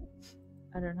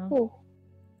 I don't know. Ooh.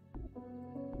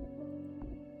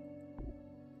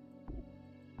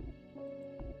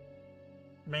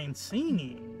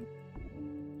 Mancini.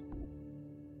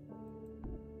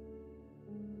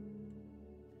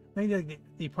 I think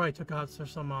they probably took out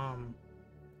some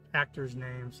actors'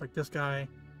 names. Like this guy,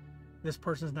 this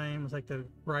person's name was like the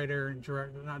writer and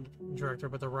director, not director,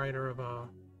 but the writer of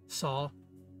Saw.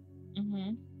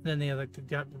 Mm-hmm. Then the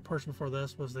person before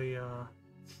this was the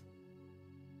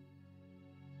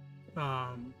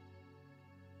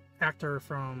actor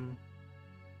from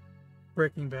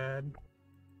Breaking Bad.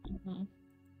 Mm-hmm.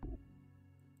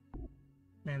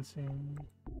 Mancini.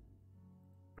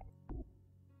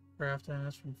 Grafton,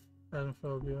 that's from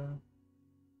Phasmophobia.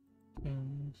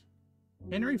 Kings.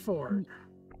 Henry Ford.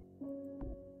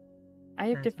 I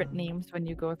have different names when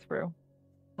you go through.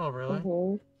 Oh, really?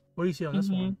 Mm-hmm. What do you see on this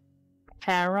one?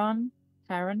 Taron.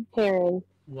 Heron.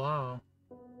 Wow.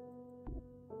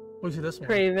 What do you see this one?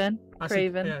 Craven. I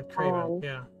Craven. See, yeah, Craven.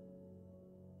 Yeah.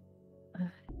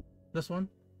 This one?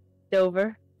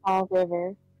 Dover. Fall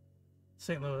River.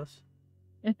 St. Louis.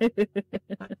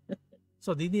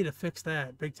 So they need to fix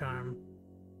that big time.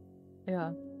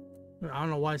 Yeah. I don't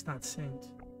know why it's not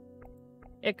synced.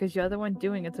 Yeah, because you're the one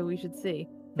doing it, so we should see.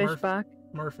 Fishback.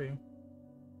 Murphy.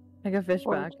 Like a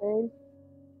fishback. Orchard.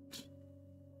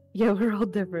 Yeah, we're all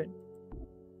different.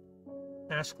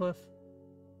 Ashcliff.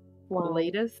 Wow.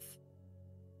 Latest.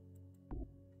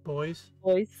 Boys.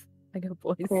 Boys. I got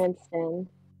boys. Cranston.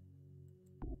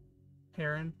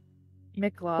 Heron.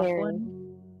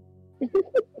 McLaughlin.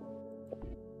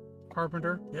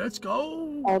 Carpenter. Yeah, let's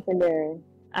go. Carpenter.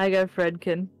 I got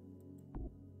Fredkin.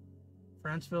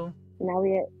 Franceville. Now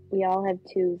we all have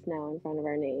twos now in front of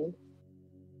our name.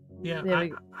 Yeah, There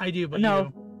we I do, but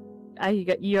No. you.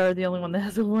 You are the only one that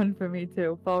has a one for me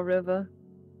too. Fall River.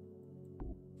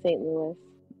 St. Louis.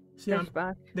 See,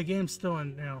 Fishback. the game's still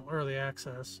in early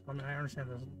access. I mean, I understand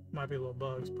there might be little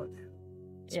bugs, but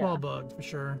small bugs for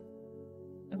sure.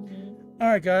 Mhm. All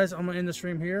right, guys, I'm gonna end the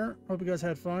stream here. Hope you guys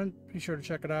had fun. Be sure to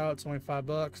check it out. It's only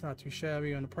 $5, not too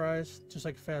shabby on the price. Just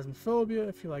like Phasmophobia,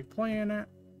 if you like playing it.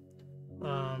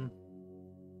 A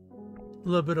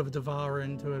little bit of a Devour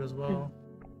into it as well.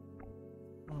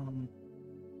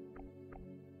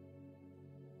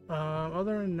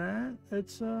 Other than that,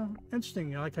 it's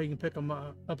interesting. I like how you can pick them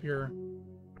up your,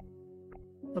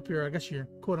 I guess your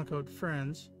quote unquote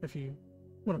friends, if you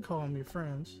want to call them your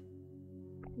friends.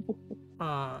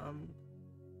 I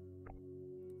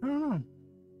don't know.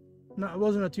 No, I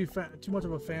wasn't too much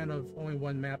of a fan of only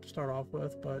one map to start off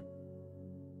with, but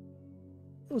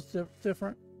it was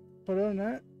different. But other than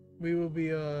that, we will be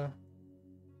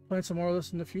playing some more of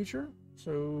this in the future.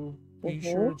 So be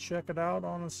sure to check it out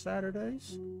on the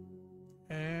Saturdays.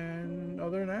 And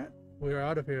other than that, we're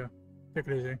out of here. Take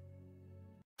it easy.